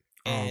later.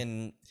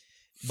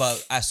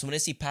 But as soon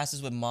as he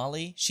passes with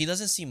Molly, she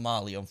doesn't see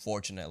Molly,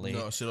 unfortunately.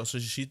 No, so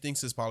she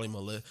thinks it's probably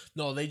Melissa.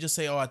 No, they just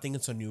say, "Oh, I think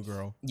it's a new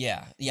girl."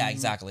 Yeah,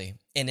 exactly.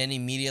 And then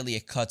immediately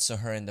it cuts to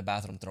her in the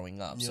bathroom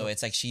throwing up. Yep. So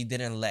it's like she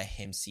didn't let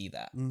him see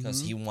that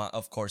because he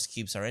of course,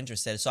 keeps her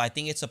interested. So I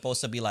think it's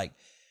supposed to be like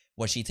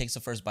when she takes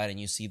the first bite and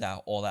you see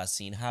that all that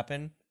scene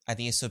happen. I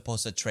think it's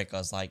supposed to trick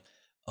us, like,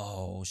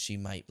 oh, she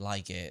might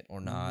like it or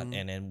not,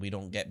 and then we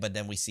don't get, but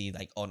then we see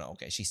like, oh no,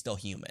 okay, she's still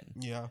human.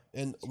 Yeah,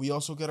 and we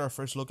also get our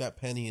first look at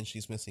Penny, and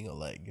she's missing a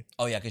leg.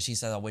 Oh yeah, because she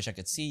says, I wish I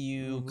could see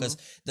you, because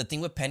the thing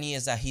with Penny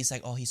is that he's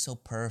like, oh, he's so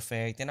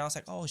perfect, and I was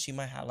like, oh, she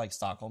might have like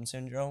Stockholm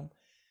syndrome.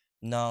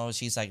 No,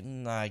 she's like,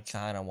 I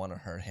kind of want to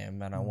hurt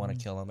him, and I want to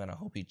kill him, and I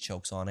hope he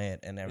chokes on it,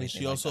 and everything.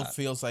 And she also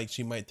feels like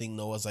she might think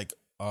Noah's like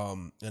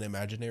an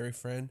imaginary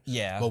friend.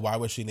 Yeah. But why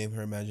would she name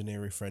her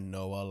imaginary friend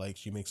Noah? Like,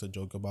 she makes a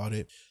joke about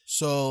it.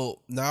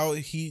 So now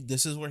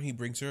this is where he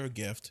brings her a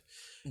gift,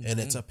 and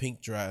it's a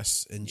pink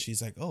dress, and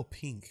she's like, oh,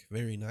 pink,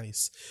 very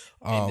nice.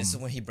 And this is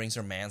when he brings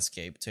her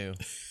Manscaped too,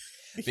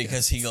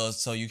 because he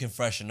goes, so you can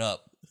freshen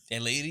up,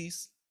 and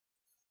ladies,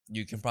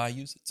 you can probably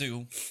use it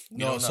too.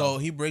 So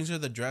he brings her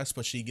the dress,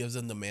 but she gives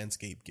him the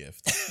Manscaped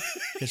gift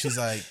because she's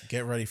like,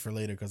 get ready for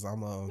later because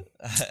I'm a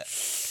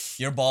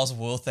your balls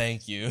will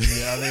thank you.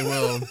 Yeah, they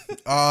will.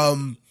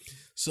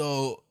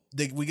 So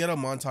we get a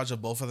montage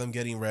of both of them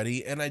getting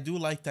ready, and I do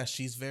like that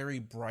she's very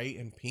bright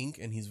and pink,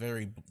 and he's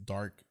very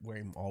dark,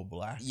 wearing all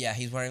black. Yeah,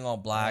 he's wearing all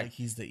black. Like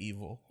he's the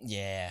evil.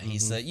 Yeah,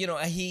 he's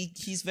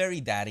he's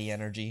very daddy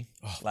energy,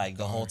 like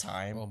the whole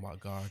time. Oh my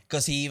god!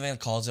 Because he even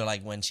calls her,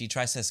 like when she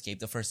tries to escape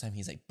the first time,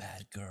 he's like,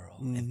 "Bad girl,"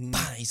 and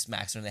bang, he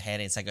smacks her in the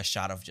head. And it's like a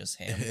shot of just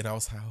him. And I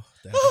was how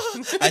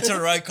I turn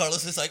right,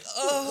 Carlos is like,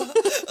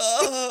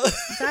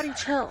 Daddy,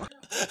 chill.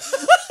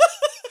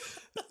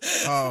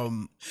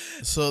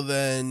 So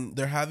then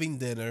they're having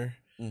dinner.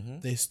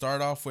 They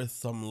start off with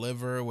some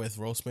liver with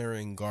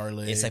rosemary and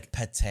garlic. It's like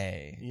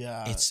pate.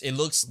 Yeah. It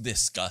looks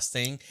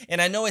disgusting.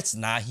 And I know it's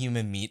not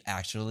human meat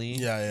actually.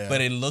 Yeah.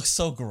 But it looks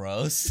so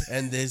gross.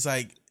 And there's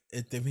like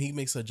he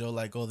makes a joke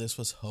like, oh, this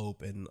was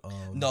Hope, and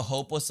no,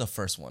 Hope was the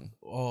first one.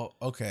 Oh,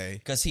 okay.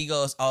 Because he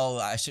goes, oh,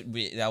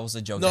 that was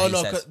a joke.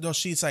 No,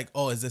 she's like,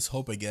 oh, is this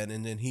Hope again?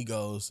 And then he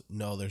goes,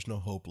 no, there's no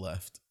Hope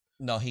left.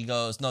 No, he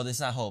goes, no, this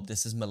is not Hope.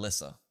 This is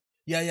Melissa.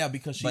 Yeah,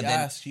 because she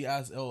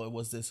asked, oh, it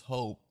was this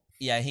Hope.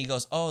 Yeah, he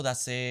goes, oh,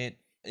 that's it.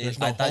 There's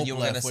no I thought hope you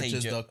were left, gonna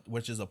say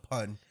which is a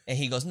pun. And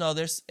he goes, no,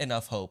 there's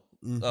enough hope.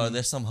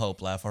 There's some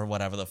hope left, or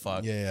whatever the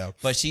fuck. Yeah.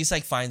 But she's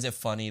like finds it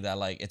funny that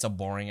like it's a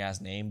boring ass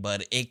name,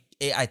 but it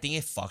I think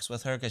it fucks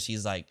with her because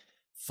she's like,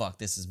 fuck,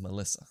 this is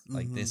Melissa.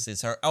 Like this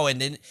is her. Oh, and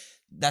then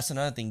that's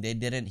another thing. They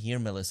didn't hear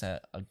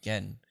Melissa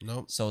again.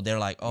 Nope. So they're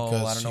like, oh,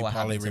 because I don't know what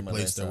happened to she probably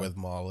replaced Melissa. her with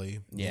Molly.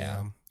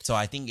 Yeah. So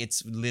I think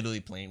it's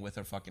literally playing with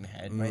her fucking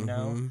head right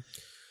now.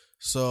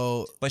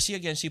 So, but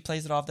she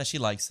plays it off that she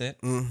likes it.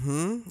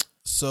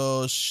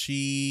 So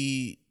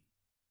she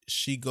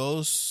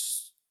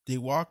goes. They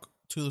walk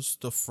to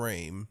the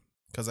frame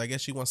because I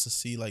guess she wants to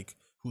see like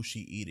who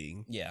she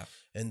eating. Yeah.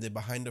 And then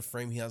behind the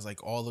frame, he has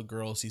like all the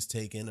girls he's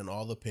taken and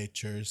all the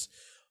pictures.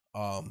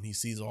 He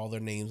sees all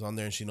their names on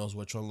there, and she knows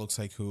which one looks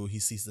like who. He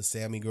sees the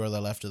Sammy girl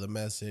that left her the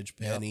message,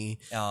 Penny.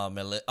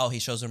 He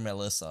shows her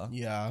Melissa.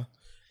 Yeah.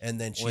 And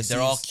then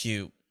they're all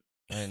cute,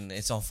 and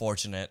it's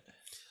unfortunate.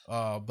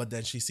 But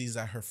then she sees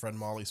that her friend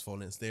Molly's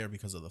phone is there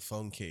because of the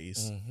phone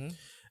case. Mm-hmm.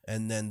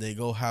 And then they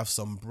go have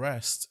some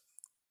breast.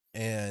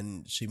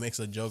 And she makes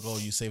a joke, oh,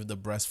 you saved the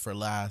breast for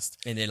last.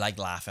 And they like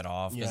laugh it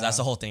off because that's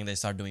the whole thing. They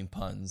start doing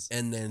puns.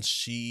 And then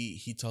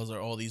he tells her,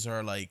 oh, these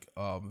are like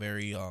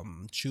very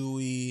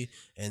chewy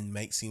and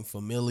might seem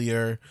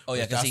familiar. Oh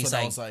yeah, because he's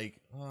I was like,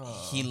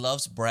 he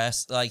loves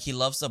breast. Like he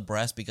loves the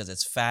breast because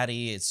it's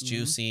fatty, it's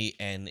juicy,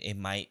 and it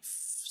might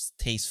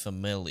taste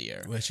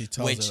familiar. When she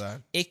tells her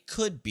that, it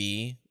could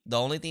be. The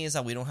only thing is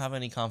that we don't have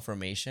any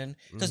confirmation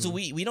because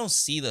we don't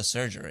see the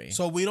surgery.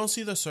 So we don't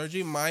see the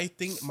surgery. My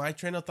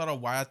train of thought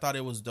of why I thought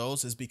it was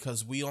those is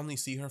because we only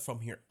see her from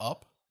here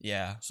up.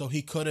 Yeah. So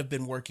he could have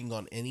been working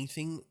on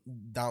anything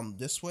down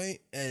this way,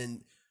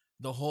 and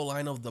the whole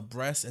line of the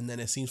breast, and then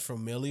it seems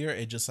familiar.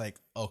 It just like,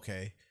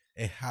 okay,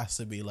 it has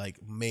to be like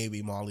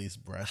maybe Molly's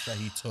breast that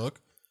he took.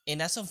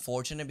 And that's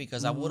unfortunate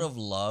because I would have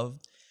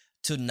loved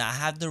to not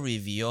have the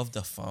reveal of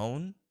the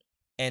phone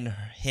and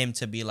him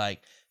to be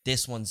like,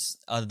 this one's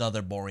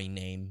another boring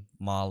name,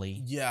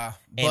 Molly. Yeah.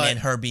 And then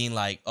her being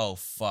like, oh,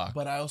 fuck.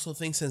 But I also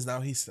think since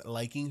now he's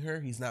liking her,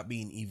 he's not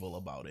being evil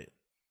about it.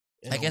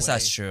 I guess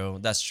that's true.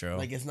 That's true.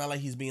 Like, it's not like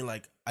he's being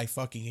like, I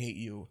fucking hate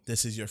you.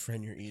 This is your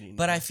friend you're eating.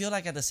 But I feel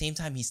like at the same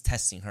time, he's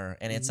testing her.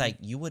 And it's like,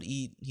 you would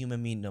eat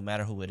human meat no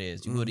matter who it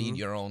is. You would eat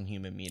your own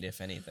human meat,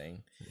 if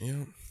anything.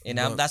 Yeah. And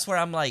that's where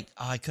I'm like,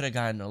 oh, I could have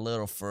gotten a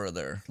little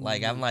further.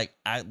 Like, I'm like,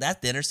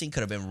 that dinner scene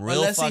could have been real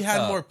Unless fucked he had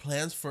up. more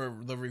plans for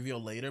the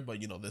reveal later. But,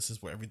 this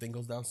is where everything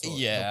goes down. So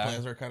yeah. the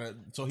plans are kind of...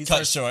 So he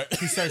Cut starts short.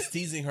 He starts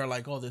teasing her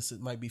like, oh, this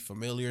might be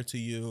familiar to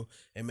you.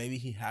 And maybe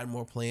he had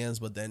more plans.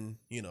 But then,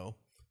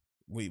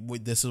 we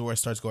this is where it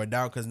starts going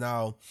down because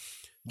now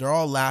they're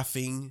all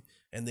laughing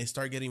and they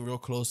start getting real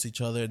close to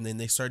each other and then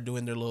they start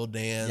doing their little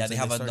dance. Yeah, they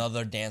have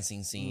another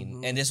dancing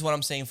scene. And this is what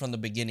I'm saying from the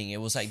beginning.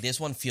 It was like this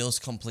one feels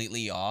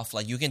completely off.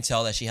 Like you can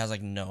tell that she has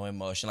like no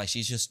emotion. Like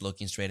she's just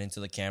looking straight into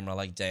the camera,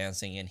 like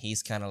dancing, and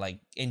he's kind of like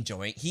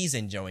enjoying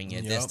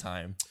it this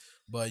time.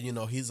 But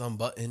he's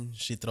unbuttoned.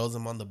 She throws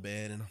him on the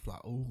bed and I'm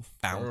like, ooh.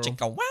 Bow,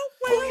 chicka,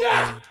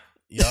 wow.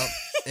 Yup.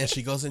 And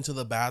she goes into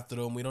the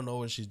bathroom. We don't know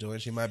what she's doing.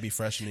 She might be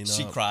freshening up.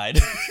 She cried.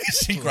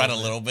 She cried a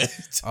little bit.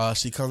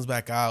 She comes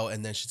back out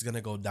and then she's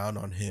gonna go down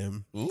on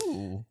him.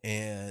 Ooh.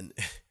 And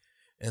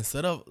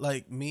instead of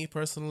like me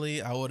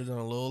personally, I would have done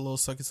a little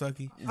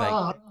sucky.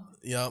 Like,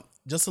 yep,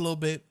 just a little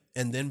bit,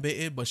 and then bit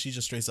it. But she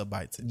just straight up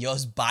bites it.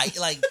 Just bite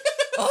like.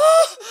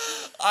 Oh,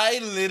 I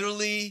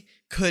literally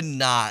could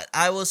not.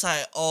 I was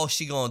like, oh,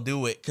 she gonna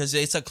do it because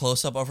it's a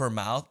close up of her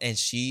mouth and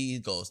she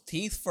goes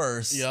teeth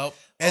first. Yep.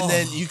 And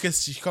then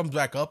she comes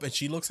back up and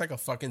she looks like a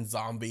fucking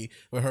zombie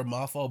with her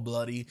mouth all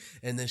bloody.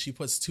 And then she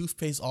puts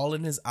toothpaste all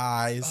in his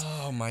eyes.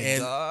 Oh my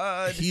and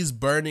God. He's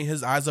burning.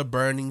 His eyes are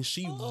burning.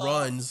 She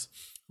runs,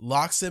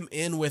 locks him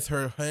in with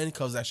her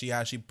handcuffs that she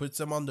has. She puts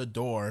him on the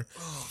door.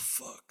 Oh,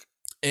 fuck.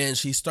 And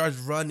she starts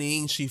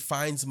running. She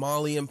finds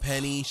Molly and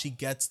Penny. She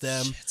gets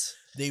them. Shit.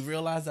 They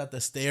realize that the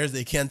stairs,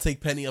 they can't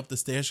take Penny up the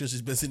stairs because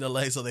she's missing a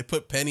leg. So they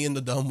put Penny in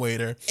the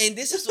dumbwaiter. And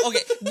this is, okay,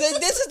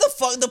 this is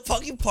the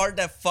fucking part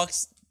that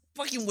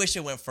fucking wish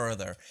it went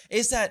further.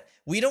 Is that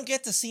we don't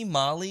get to see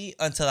Molly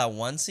until that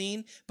one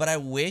scene, but I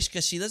wish,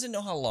 because she doesn't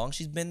know how long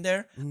she's been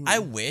there, I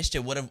wished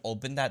it would have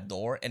opened that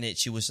door and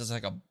she was just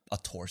like a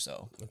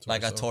torso.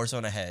 Like a torso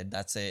and a head.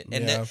 That's it.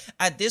 And then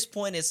at this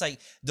point, it's like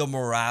the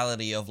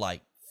morality of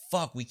like,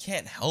 fuck, we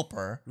can't help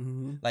her.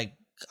 Like,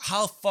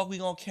 how the fuck we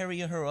gonna carry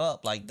her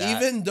up like that?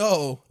 Even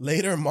though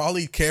later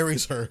Molly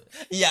carries her.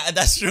 Yeah,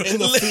 that's true. In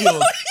the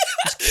field.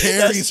 Carries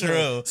that's true.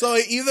 Her. So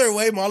either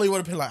way, Molly would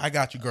have been like, I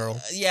got you, girl.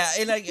 Yeah,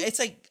 and like it's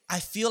like I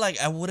feel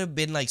like I would have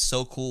been like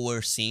so cool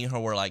where seeing her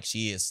where like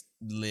she is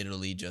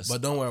literally just.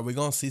 But don't worry, we're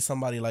gonna see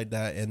somebody like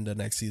that in the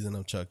next season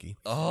of Chucky.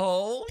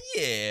 Oh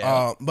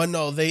yeah. But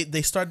no,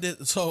 they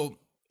started so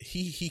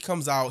he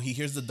comes out, he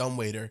hears the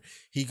dumbwaiter,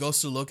 he goes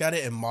to look at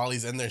it, and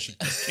Molly's in there, she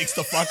kicks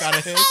the fuck out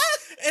of him.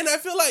 And I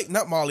feel like,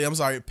 not Molly, I'm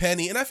sorry,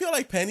 Penny. And I feel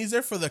like Penny's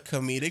there for the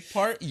comedic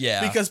part.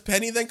 Yeah. Because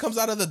Penny then comes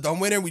out of the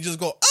dumbwaiter and we just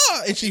go,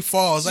 and she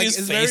falls. Like, it's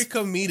very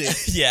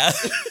comedic. Yeah.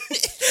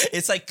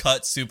 It's like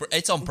cut super.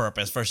 It's on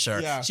purpose for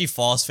sure. Yeah. She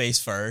falls face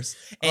first.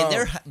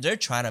 And they're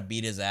trying to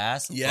beat his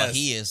ass. Yes. But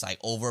he is like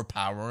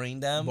overpowering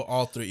them. But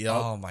all three, yeah.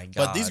 Oh my God.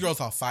 But these girls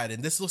are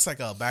fighting. This looks like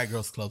a Bad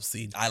Girls Club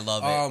scene. I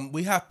love it.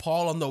 We have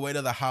Paul on the way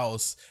to the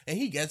house and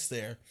he gets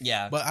there.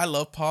 Yeah. But I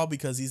love Paul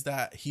because he's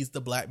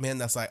the black man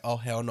that's like, oh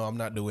hell no, I'm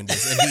not doing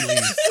this. And he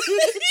leaves.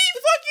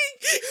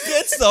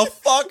 Gets the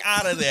fuck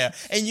out of there.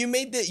 And you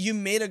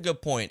made a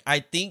good point. I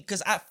think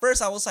because at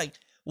first I was like,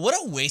 what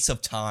a waste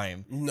of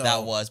time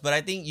that was. But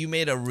I think you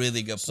made a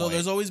really good point. So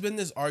there's always been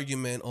this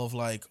argument of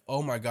like,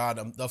 oh my God,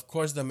 of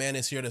course the man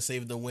is here to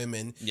save the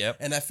women. Yep.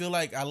 And I feel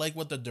like I like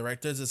what the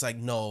director is. It's like,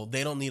 no,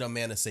 they don't need a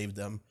man to save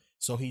them.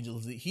 So he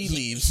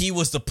leaves. He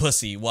was the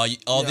pussy while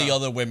all the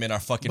other women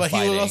are fucking fighting.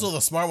 But he was also the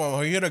smart one.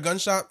 When he heard a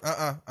gunshot,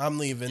 I'm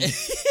leaving.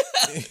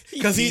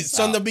 Because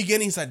so in the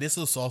beginning, he's like, this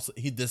looks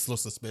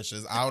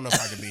suspicious. I don't know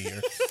if I can be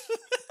here.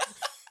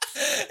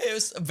 It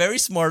was very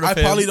smart of I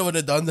him. probably would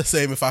have done the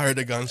same if I heard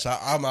a gunshot.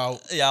 I'm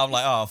out. Yeah, I'm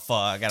like, oh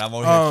fuck, and I'm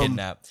over here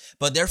kidnapped.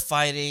 But they're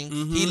fighting.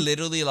 Mm-hmm. He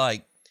literally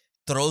like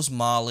throws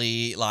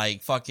Molly,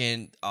 like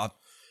fucking,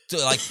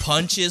 like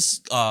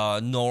punches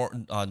Noah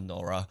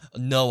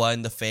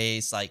in the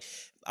face. Like,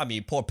 I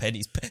mean, poor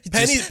Penny's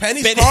Penny's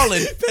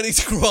crawling.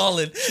 Penny's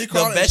crawling. She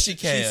The best she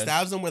can. She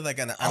stabs him with like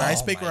an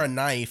ice pick or a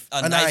knife.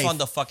 A knife on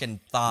the fucking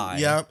thigh.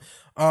 Yeah.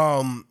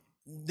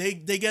 They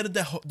get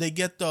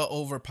the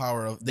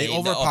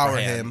overpower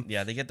him.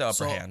 Yeah, they get the upper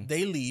So hand.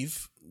 they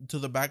leave to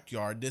the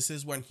backyard. This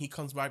is when he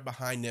comes back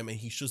behind them and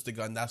he shoots the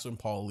gun. That's when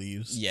Paul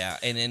leaves. Yeah,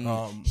 and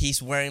then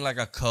he's wearing like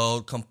a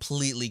coat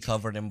completely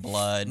covered in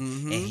blood,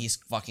 Mm-hmm. and he's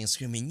fucking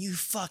screaming, "You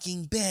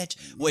fucking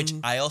bitch!" Which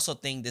I also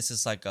think this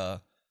is like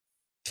a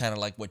kind of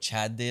like what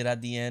Chad did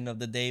at the end of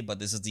the day, but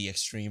this is the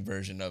extreme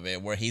version of it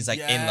where he's like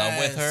in love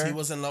with her. He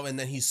was in love, and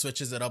then he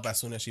switches it up as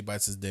soon as she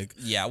bites his dick.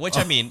 Yeah, which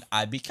I mean,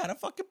 I'd be kind of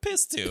fucking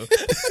pissed too.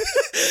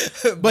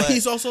 But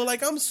he's also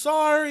like, "I'm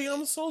sorry,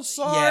 I'm so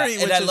sorry," Yeah,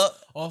 and which I is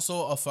love.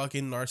 also a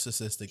fucking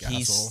narcissistic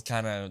He's asshole.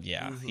 kind of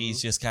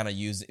he's just kind of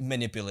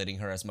manipulating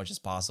her as much as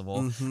possible.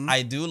 Mm-hmm.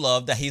 I do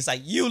love that he's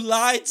like, "You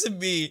lied to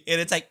me," and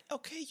it's like,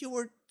 okay, you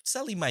were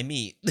selling my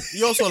meat.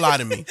 You also lied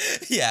to me.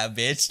 Yeah,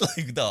 bitch.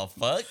 Like the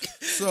fuck.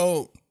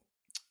 So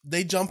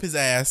they jump his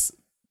ass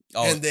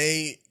and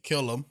they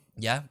kill him.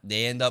 Yeah,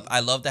 they end up.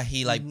 I love that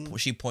he like Mm-hmm.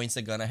 she points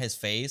the gun at his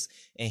face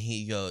and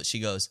she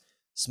goes,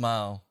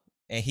 smile,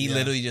 and he Yeah.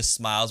 literally just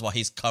smiles while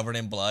he's covered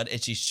in blood,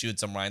 and she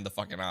shoots him right in the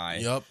fucking eye.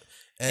 Yep.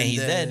 And he's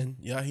dead.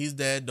 Yeah, he's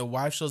dead. The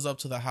wife shows up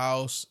to the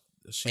house.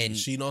 And-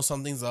 She knows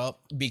something's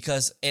up.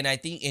 Because and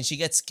she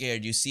gets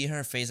scared. You see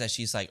her face that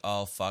she's like,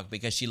 oh fuck,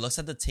 because she looks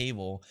at the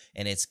table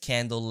and it's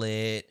candle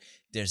lit.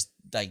 There's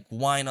like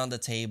wine on the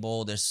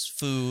table. There's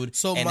food.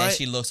 So and then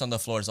she looks on the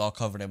floor. It's all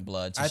covered in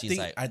blood. So she's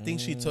like, I think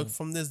she took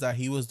from this that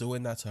he was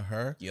doing that to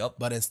her. Yep.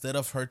 But instead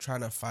of her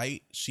trying to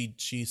fight, she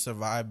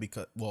survived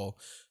because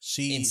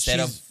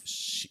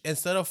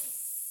Instead of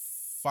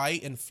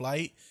fight and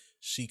flight,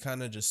 she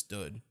kind of just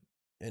stood,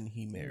 and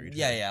he married her.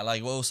 yeah.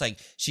 Like, well, it was like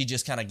she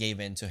just kind of gave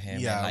in to him.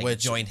 Yeah, and like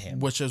joined him.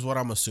 which is what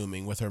I'm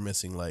assuming with her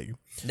missing leg.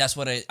 That's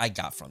what I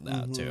got from that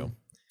Mm-hmm. too.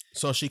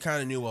 So she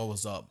kind of knew what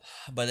was up.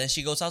 But then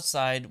she goes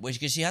outside,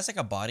 because she has like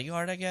a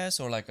bodyguard, I guess,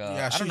 or like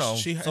I don't know.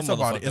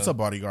 It's a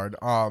bodyguard.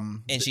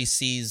 And she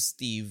sees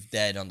Steve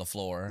dead on the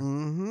floor,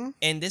 Mm-hmm.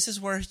 and this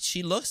is where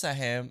she looks at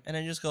him and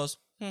then just goes,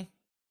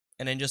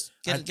 and then just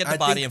get I the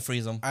body think- and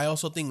freeze him. I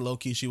also think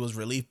low-key she was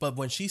relieved, but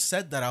when she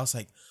said that, I was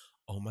like,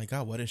 oh my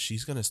god, what if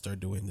she's gonna start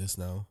doing this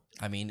now?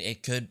 I mean,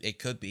 it could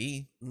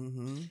be,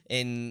 Mm-hmm.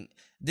 and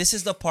this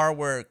is the part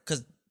where,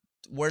 because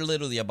we're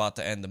literally about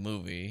to end the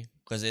movie,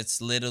 because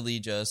it's literally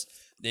just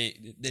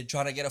they're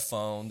trying to get a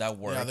phone that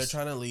works. Yeah, they're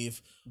trying to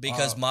leave.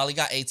 Because Molly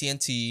got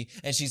AT&T,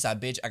 and she's like,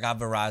 bitch, I got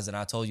Verizon.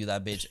 I told you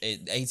that, bitch.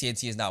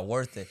 AT&T is not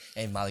worth it.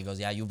 And Molly goes,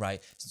 yeah, you're right.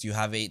 Do you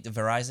have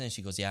Verizon? And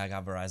she goes, yeah, I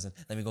got Verizon.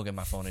 Let me go get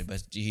my phone.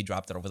 But he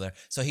dropped it over there.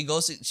 So she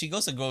goes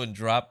to go and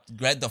grab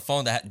the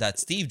phone that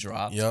Steve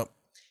dropped. Yep.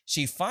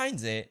 She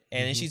finds it,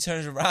 and then she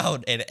turns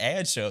around, and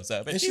Ann shows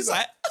up. And she's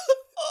like,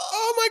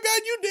 oh my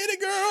god, you did it,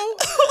 girl.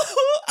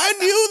 I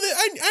knew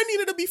that I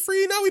needed to be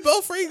free. Now we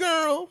both free,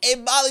 girl.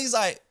 and Molly's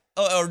like,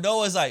 or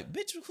Noah's like,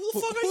 bitch, who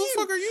the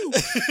fuck are you?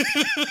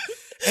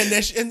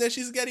 And then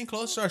she's getting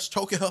close, starts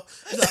choking her.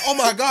 She's like, oh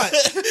my god.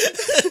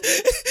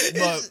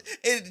 But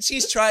and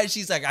she's trying.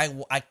 She's like,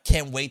 I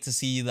can't wait to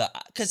see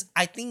because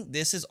I think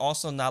this is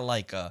also not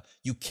like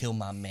you kill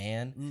my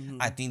man. Mm-hmm.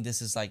 I think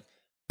this is like,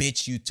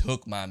 bitch, you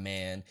took my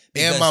man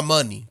and my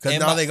money, because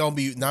and now my- they gonna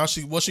be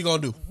what's she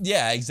gonna do?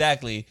 Yeah,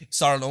 exactly.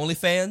 Start on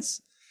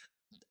OnlyFans.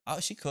 Oh,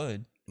 she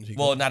could. She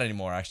Well, could. not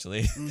anymore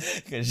actually.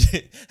 Mm. 'Cause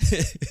she-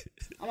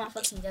 Oh my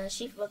fucking god,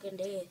 she fucking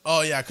dead.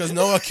 Oh yeah, because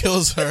Noah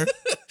kills her.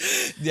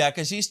 yeah,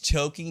 because she's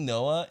choking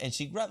Noah, and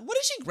she grab. What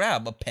did she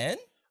grab? A pen?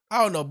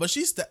 I don't know, but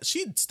she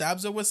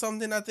stabs her with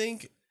something, I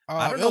think.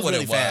 I don't know what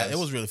really it fast. was.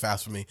 It was really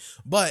fast for me.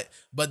 But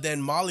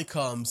then Molly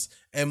comes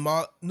and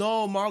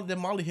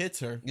Molly hits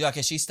her. Yeah,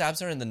 because she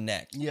stabs her in the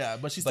neck. Yeah,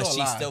 but she's But still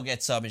she alive. still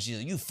gets up, and she's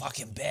like, "You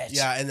fucking bitch."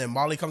 Yeah, and then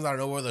Molly comes out of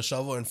nowhere with a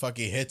shovel and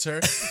fucking hits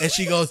her. And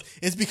she goes,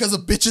 it's because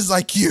of bitches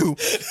like you.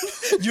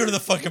 You're the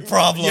fucking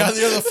problem. Yeah,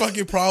 they're the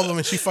fucking problem.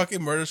 And she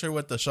fucking murders her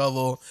with the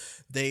shovel.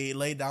 They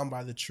lay down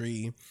by the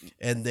tree.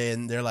 And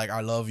then they're like,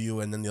 I love you.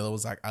 And then the other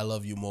was like, I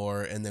love you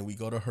more. And then we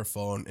go to her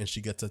phone and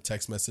she gets a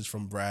text message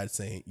from Brad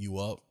saying, you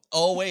up?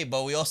 Oh wait,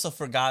 but we also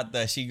forgot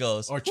that she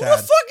goes, Or "Who the Chad.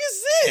 fuck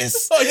is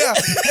this?" Oh, yeah.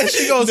 And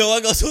she goes,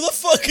 Noah goes, "Who the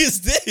fuck is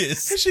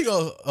this?" and she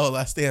goes, oh,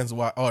 that's Stan's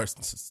wife. Or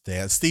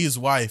Steve's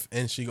wife.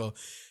 And she goes,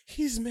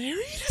 he's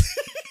married?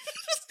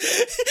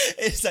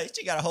 It's like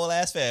she got a whole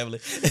ass family.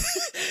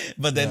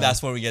 But then Yeah.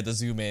 that's where we get to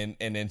zoom in,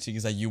 and then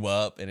she's like, "You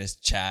up?" And it's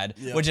Chad,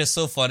 Yeah. which is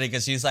so funny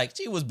because she's like,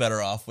 she was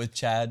better off with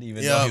Chad,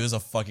 even though Yeah. he was a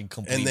fucking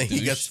complete. And then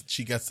douche.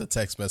 she gets the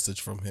text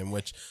message from him,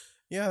 which,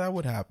 yeah, that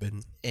would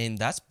happen. and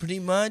that's pretty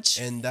much.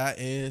 And that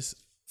is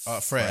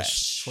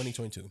Fresh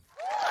 2022.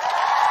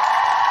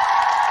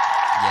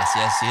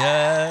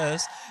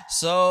 Yes.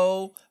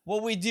 So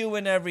what we do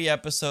in every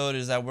episode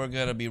is that we're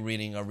gonna be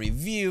reading a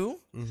review.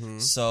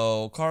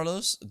 So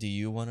Carlos, do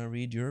you want to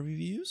read your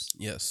reviews?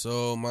 Yes.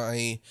 So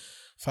my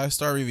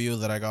 5-star review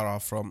that I got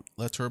off from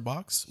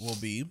Letterboxd will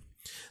be: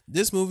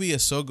 this movie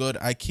is so good,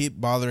 I keep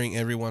bothering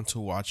everyone to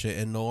watch it,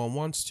 and no one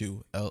wants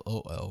to.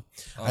 LOL.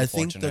 I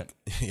think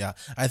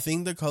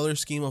the color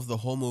scheme of the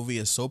whole movie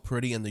is so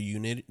pretty, and the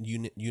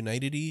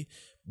unity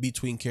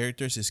between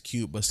characters is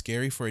cute but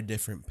scary for a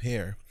different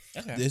pair.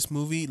 Okay. This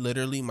movie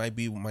literally might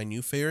be my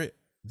new favorite.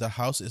 The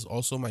house is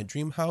also my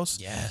dream house.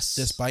 Yes.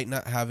 Despite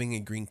not having a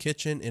green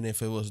kitchen, and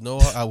if it was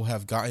Noah, I would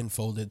have gotten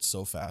folded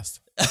so fast.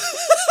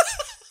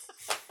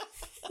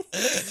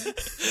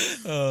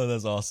 Oh,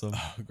 that's awesome.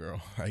 Oh,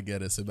 girl, I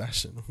get it,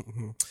 Sebastian.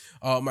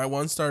 My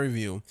 1-star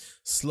review: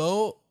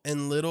 slow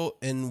and little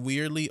and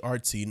weirdly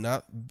artsy.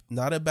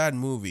 Not a bad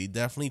movie.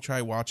 Definitely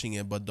try watching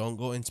it, but don't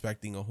go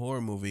expecting a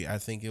horror movie. I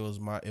think that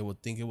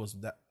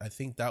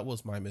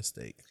was my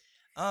mistake.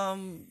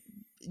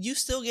 You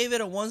still gave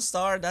it a 1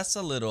 star. That's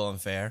a little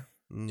unfair.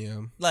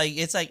 Yeah,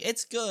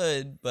 It's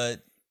good,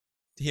 but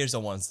here's a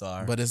 1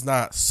 star. but it's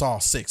not Saw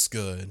 6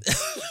 good.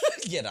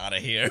 Get out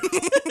of here.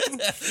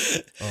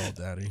 Oh,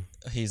 daddy,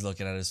 He's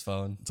looking at his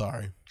phone.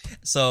 sorry.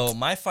 So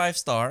my 5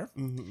 star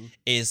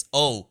is,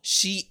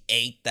 she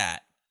ate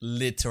that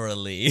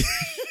literally.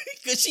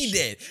 Because she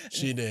did.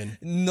 She did.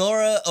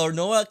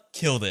 Noah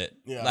killed it.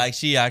 Yeah.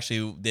 She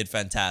actually did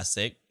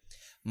fantastic.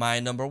 My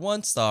number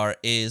 1 star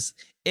is,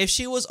 if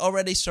she was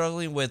already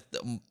struggling with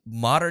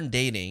modern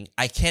dating,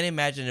 I can't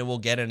imagine it will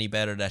get any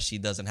better that she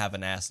doesn't have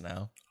an ass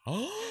now.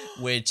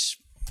 Which,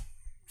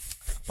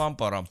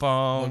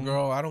 Well,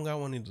 girl, I don't got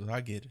one either. I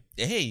get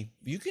it. hey,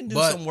 you can do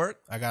But some work.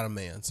 I got a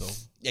man, so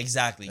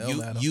Exactly. Don't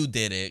matter. You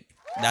did it.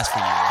 That's for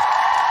you.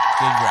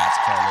 Congrats,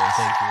 Carlos.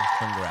 Thank you.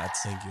 Congrats.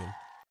 Thank you.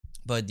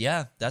 But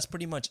yeah, that's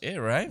pretty much it,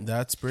 right?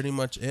 That's pretty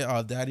much it.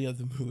 Daddy of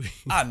the movie.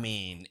 I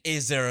mean,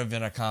 is there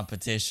even a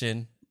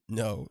competition?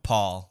 No.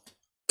 Paul.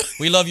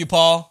 We love you,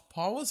 Paul.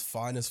 Paul was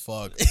fine as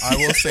fuck. I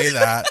will say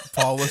that.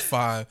 Paul was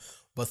fine.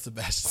 But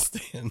Sebastian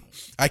Stan.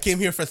 I came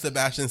here for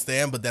Sebastian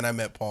Stan, but then I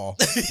met Paul.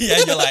 Yeah,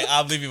 you're like,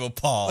 I'll leave you with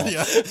Paul.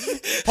 Yeah.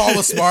 Paul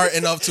was smart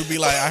enough to be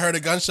like, I heard a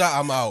gunshot,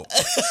 I'm out.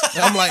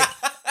 And I'm like,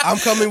 I'm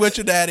coming with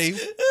you, daddy.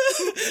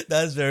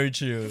 That's very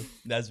true.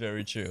 That's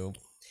very true.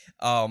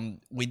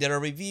 We did our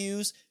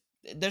reviews.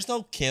 There's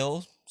no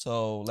kill,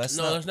 so let's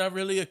No, not. there's not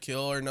really a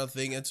kill or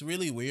nothing. It's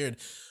really weird.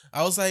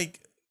 I was like,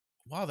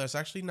 wow, there's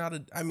actually not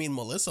a... I mean,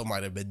 Melissa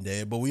might have been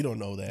dead, but we don't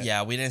know that.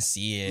 Yeah, we didn't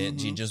see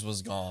it. She just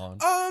was gone.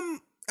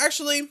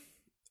 Actually,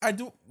 I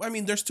do... I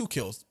mean, there's 2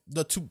 kills.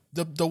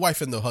 The wife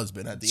and the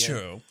husband at the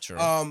end.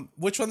 True.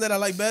 Which one did I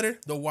like better?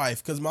 The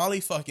wife, because Molly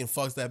fucking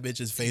fucks that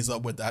bitch's face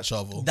up with that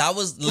shovel. That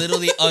was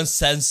literally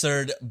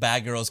uncensored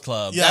Bad Girls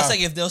Club. Yeah. That's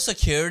like if those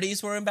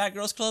securities were in Bad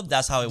Girls Club,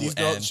 that's how it These would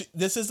girls, end.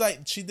 this is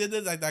like, she did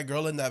it like that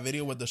girl in that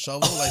video with the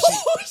shovel. Like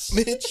she,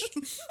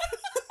 bitch.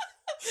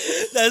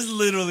 That's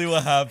literally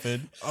what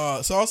happened.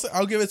 So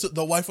I'll give it to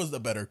the wife was the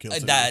better kill. to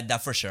me.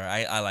 That for sure.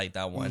 I like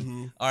that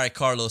one. All right,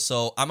 Carlos.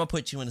 So I'm gonna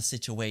put you in a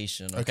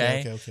situation.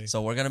 Okay. Okay.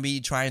 So we're gonna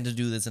be trying to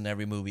do this in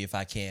every movie if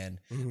I can.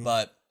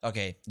 But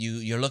okay,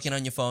 you're looking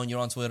on your phone, you're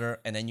on Twitter,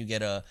 and then you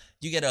get a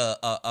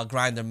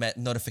Grindr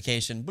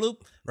notification,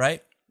 bloop,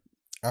 right?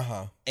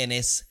 And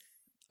it's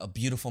a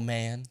beautiful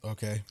man.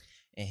 Okay.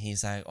 And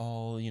he's like,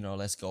 oh,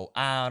 let's go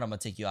out. I'm gonna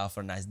take you out for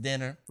a nice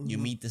dinner. You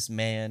meet this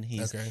man.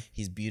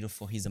 He's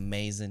beautiful. He's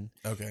amazing.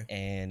 Okay.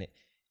 And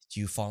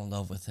you fall in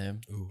love with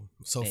him. Ooh,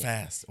 so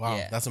fast. Wow,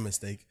 yeah. that's a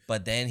mistake.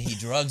 But then he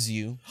drugs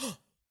you,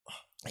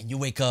 and you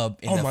wake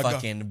up in Oh the my God.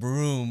 fucking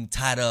room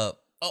tied up.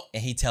 Oh.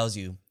 And he tells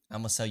you, I'm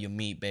gonna sell your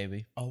meat,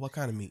 baby. Oh, what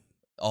kind of meat?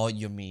 All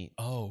your meat.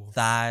 Oh,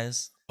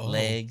 Thighs, Oh.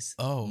 legs,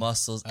 Oh.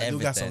 muscles, I do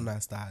everything. got some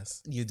nice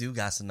thighs. You do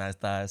got some nice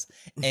thighs.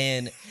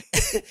 And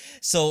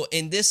so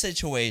in this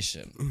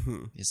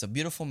situation, it's a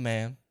beautiful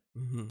man,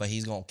 but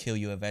he's going to kill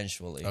you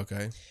eventually.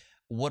 Okay.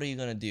 What are you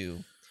going to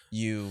do?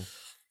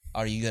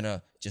 Are you going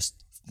to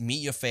just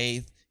meet your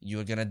fate?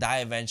 You're going to die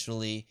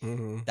eventually.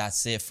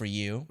 That's it for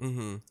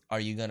you. Are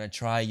you going to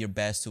try your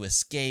best to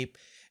escape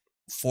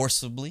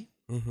forcibly?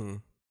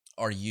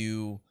 Are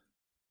you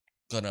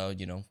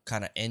gonna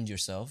kind of end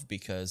yourself?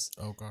 Because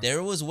Okay.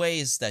 there was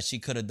ways that she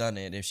could have done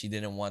it if she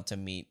didn't want to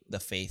meet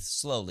the faith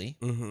slowly.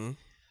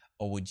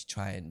 Or would you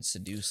try and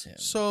seduce him?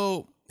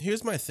 So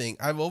here's my thing.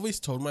 I've always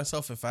told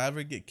myself if I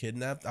ever get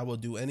kidnapped, I will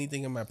do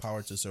anything in my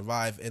power to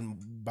survive.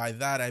 And by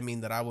that, I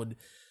mean that I would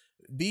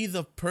be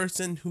the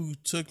person who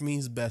took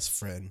me's best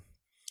friend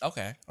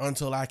Okay.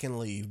 until I can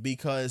leave.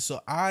 Because so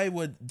I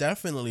would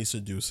definitely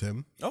seduce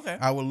him. Okay.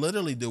 I would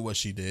literally do what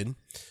she did.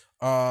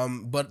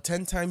 But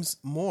 10 times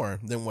more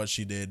than what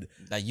she did.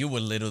 Like you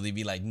would literally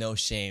be like, no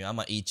shame, I'm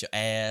gonna eat your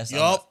ass.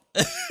 Yup.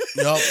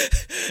 Yup.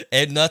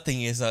 And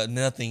nothing is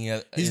nothing.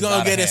 He's is gonna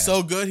out of get it hand.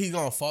 so good, he's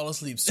gonna fall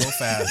asleep so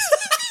fast.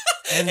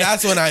 And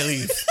that's when I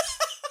leave.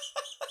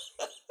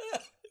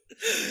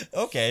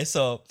 Okay,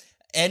 so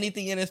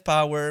anything in his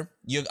power,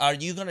 are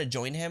you gonna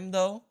join him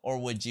though, or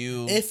would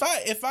you?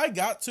 If I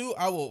got to,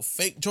 I will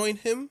fake join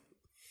him.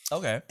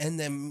 Okay. and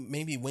then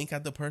maybe wink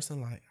at the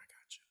person like, I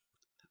got you.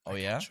 Oh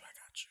yeah. I got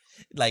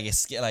you. Like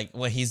it's like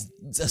when he's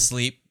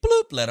asleep,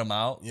 bloop, let him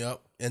out.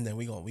 Yep. And then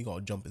we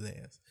gonna jump his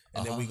ass,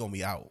 and then we gonna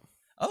be out.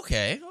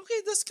 Okay,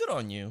 that's good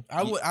on you.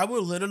 I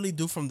would literally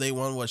do from day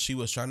one what she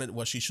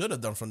should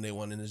have done from day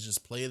one, and it's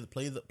just play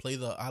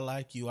the I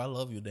like you, I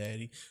love you,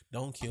 daddy.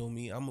 Don't kill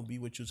me. I'm gonna be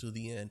with you to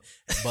the end.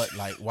 But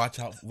like, watch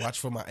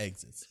for my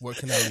exits. Where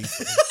can I leave?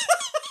 From?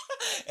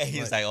 And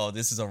he's like, oh,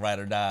 this is a ride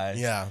or die.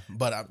 Yeah,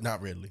 but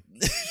not really.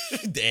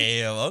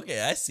 Damn.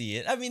 Okay, I see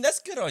it. I mean, that's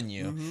good on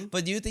you.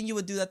 But do you think you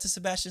would do that to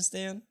Sebastian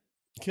Stan?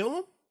 Kill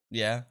him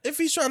Yeah. if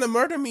he's trying to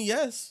murder me.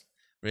 Yes.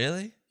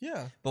 Really?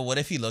 Yeah. But what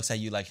if he looks at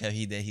you like how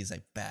he did? He's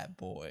like, bad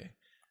boy.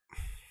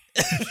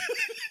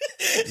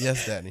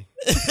 Yes, daddy.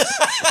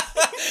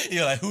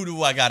 You're like, who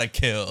do I gotta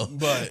kill?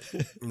 But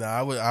no,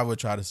 I would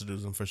try to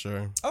seduce him for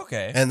sure.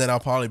 Okay. And then I'll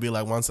probably be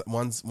like,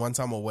 once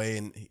I'm away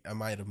and I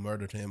might have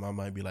murdered him, I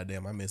might be like,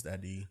 damn, I missed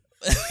that D.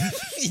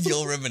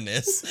 You'll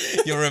reminisce.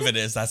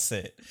 That's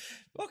it.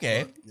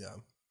 Okay.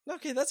 Yeah.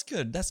 Okay, that's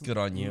good. That's good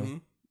on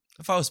you.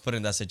 If I was put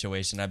in that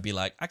situation, I'd be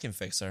like, I can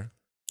fix her.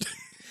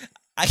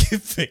 I can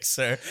fix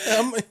her.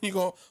 You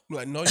go, I'm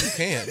like, no, you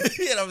can't.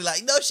 And I'll be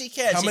like, no, she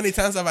can't. How many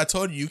times have I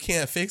told you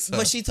can't fix her?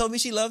 But she told me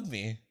she loved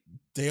me.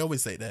 They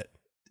always say that.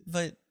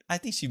 But I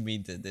think she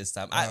meant it this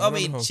time. I I don't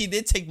mean, know. she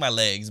did take my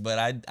legs, but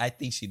I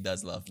think she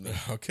does love me.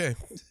 Okay.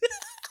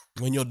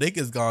 When your dick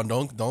is gone,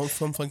 don't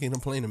come fucking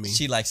complain to me.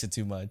 She likes it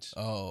too much.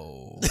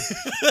 Oh.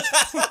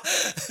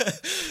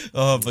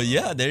 Oh, but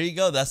yeah, there you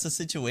go. That's the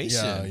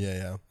situation.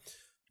 Yeah.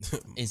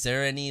 Is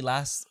there any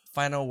last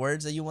final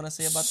words that you want to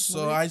say about this So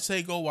movie? I'd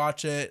say go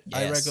watch it.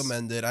 I Yes.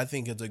 recommend it. I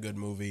think it's a good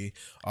movie.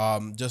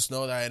 Just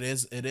know that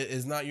it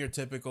is not your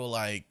typical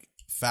like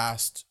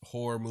fast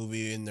horror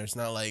movie, and there's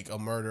not like a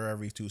murder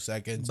every 2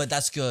 seconds. But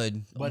that's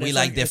good. But We it's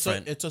like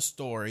different. It's a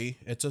story.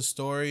 It's a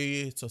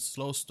story. It's a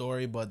slow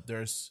story, but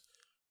there's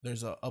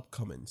a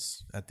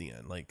upcomings at the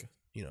end, like,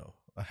 you know,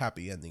 a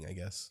happy ending, I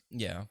guess.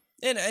 Yeah.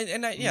 And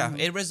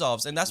it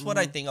resolves. And that's what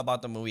I think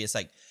about the movie. It's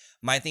like,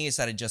 my thing is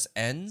that it just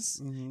ends.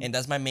 And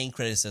that's my main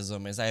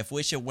criticism is I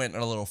wish it went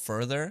a little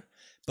further,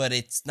 but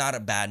it's not a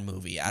bad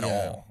movie at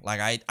all.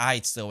 Like I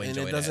still enjoy it.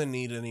 And it doesn't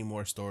need any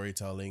more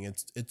storytelling.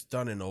 It's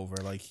done and over.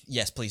 Like,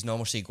 Yes, please, no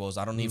more sequels.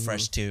 I don't need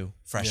Fresh 2.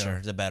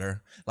 Fresher, the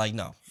better. Like,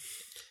 no.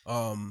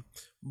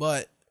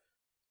 but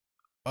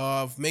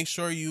make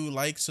sure you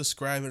like,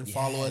 subscribe, and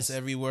follow us Yes.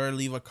 everywhere.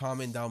 Leave a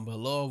comment down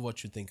below of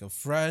what you think of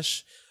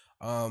Fresh.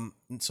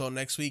 So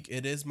next week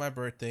it is my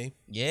birthday.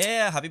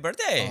 Yeah, happy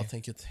birthday. Oh,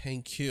 thank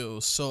you.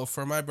 So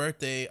for my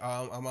birthday,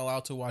 I'm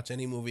allowed to watch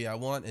any movie I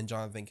want, and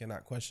Jonathan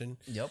cannot question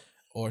Yep.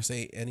 or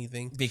say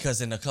anything.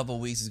 Because in a couple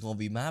weeks it's gonna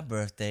be my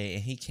birthday,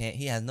 and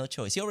he has no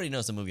choice. He already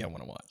knows the movie I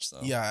want to watch. So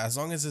Yeah, as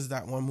long as it's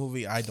that one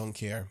movie, I don't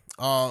care.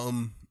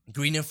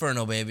 Green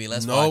Inferno, baby,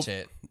 let's Nope. watch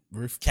it.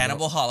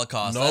 Cannibal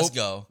Holocaust, Nope. let's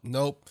go.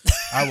 Nope.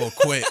 I will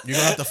quit. You're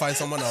gonna have to find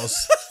someone else.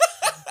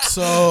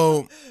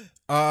 So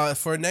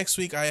for next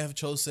week, I have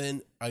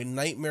chosen A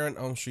Nightmare on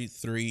Elm Street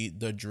 3: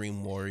 The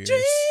Dream Warriors.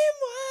 Dream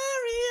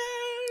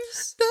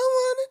Warriors. Don't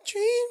wanna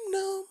dream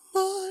no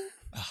more.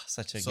 Oh,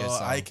 such a So good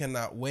song. I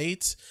cannot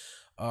wait.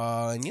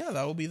 And yeah,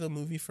 that will be the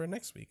movie for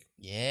next week.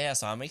 Yeah,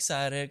 so I'm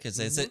excited because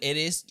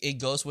it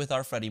goes with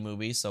our Freddy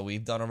movie. So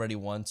we've done already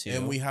 1, 2.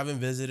 And we haven't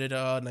visited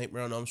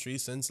Nightmare on Elm Street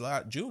since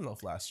June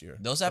of last year.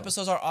 Those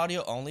episodes are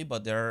audio only,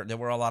 but they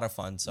were a lot of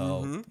fun.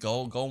 So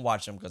go and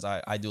watch them because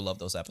I do love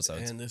those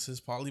episodes. And this is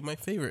probably my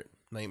favorite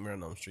Nightmare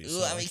on Elm Street. Ooh,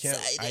 So I'm I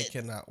excited.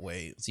 cannot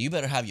wait. So you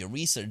better have your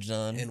research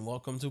done. And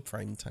welcome to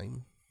prime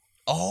time.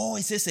 Oh,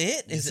 is this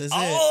it? This is Oh,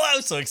 it.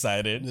 I'm so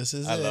excited. This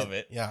is I love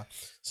it. Yeah.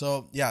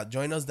 So yeah,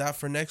 join us that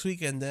for next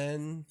week, and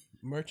then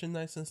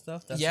merchandise and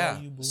stuff. That's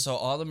all you, boo. So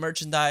all the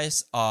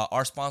merchandise,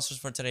 our sponsors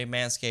for today,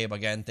 Manscaped.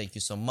 Again, thank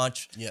you so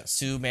much. Yes.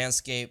 To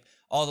Manscaped.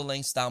 All the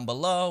links down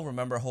below.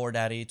 Remember, Horror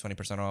Daddy,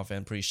 20% off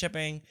and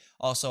pre-shipping.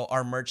 Also,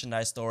 our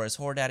merchandise store is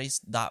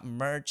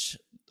horrordaddies.merch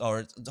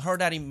or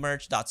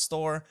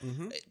horrordaddymerch.store.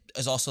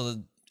 Is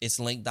also it's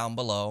linked down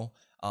below.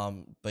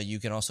 But you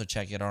can also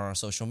check it on our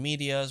social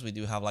medias. We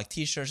do have like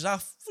t-shirts. Now,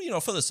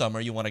 for the summer,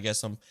 you want to get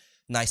some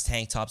nice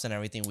tank tops and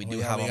everything. We do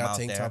have we them got out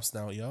tank there. tops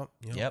now. Yep.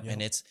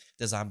 And it's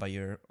designed by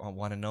your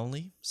one and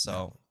only.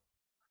 So,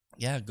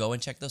 yeah, go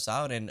and check those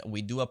out. And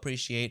we do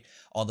appreciate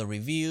all the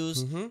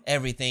reviews,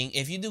 everything.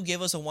 If you do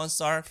give us a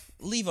 1-star,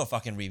 leave a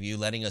fucking review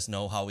letting us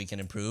know how we can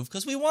improve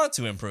because we want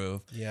to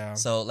improve. Yeah.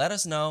 So let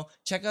us know.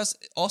 Check us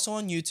also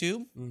on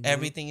YouTube.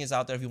 Everything is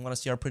out there if you want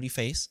to see our pretty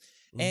face.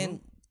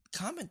 And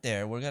comment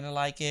there. We're going to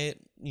like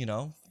it,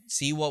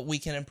 see what we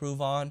can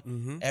improve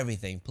on.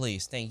 Everything.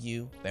 Please. Thank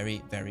you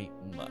very, very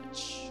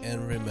much.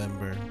 And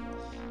remember,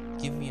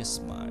 Give me a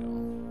smile.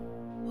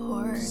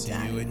 Horror see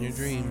you in your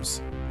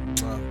dreams.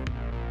 Mwah.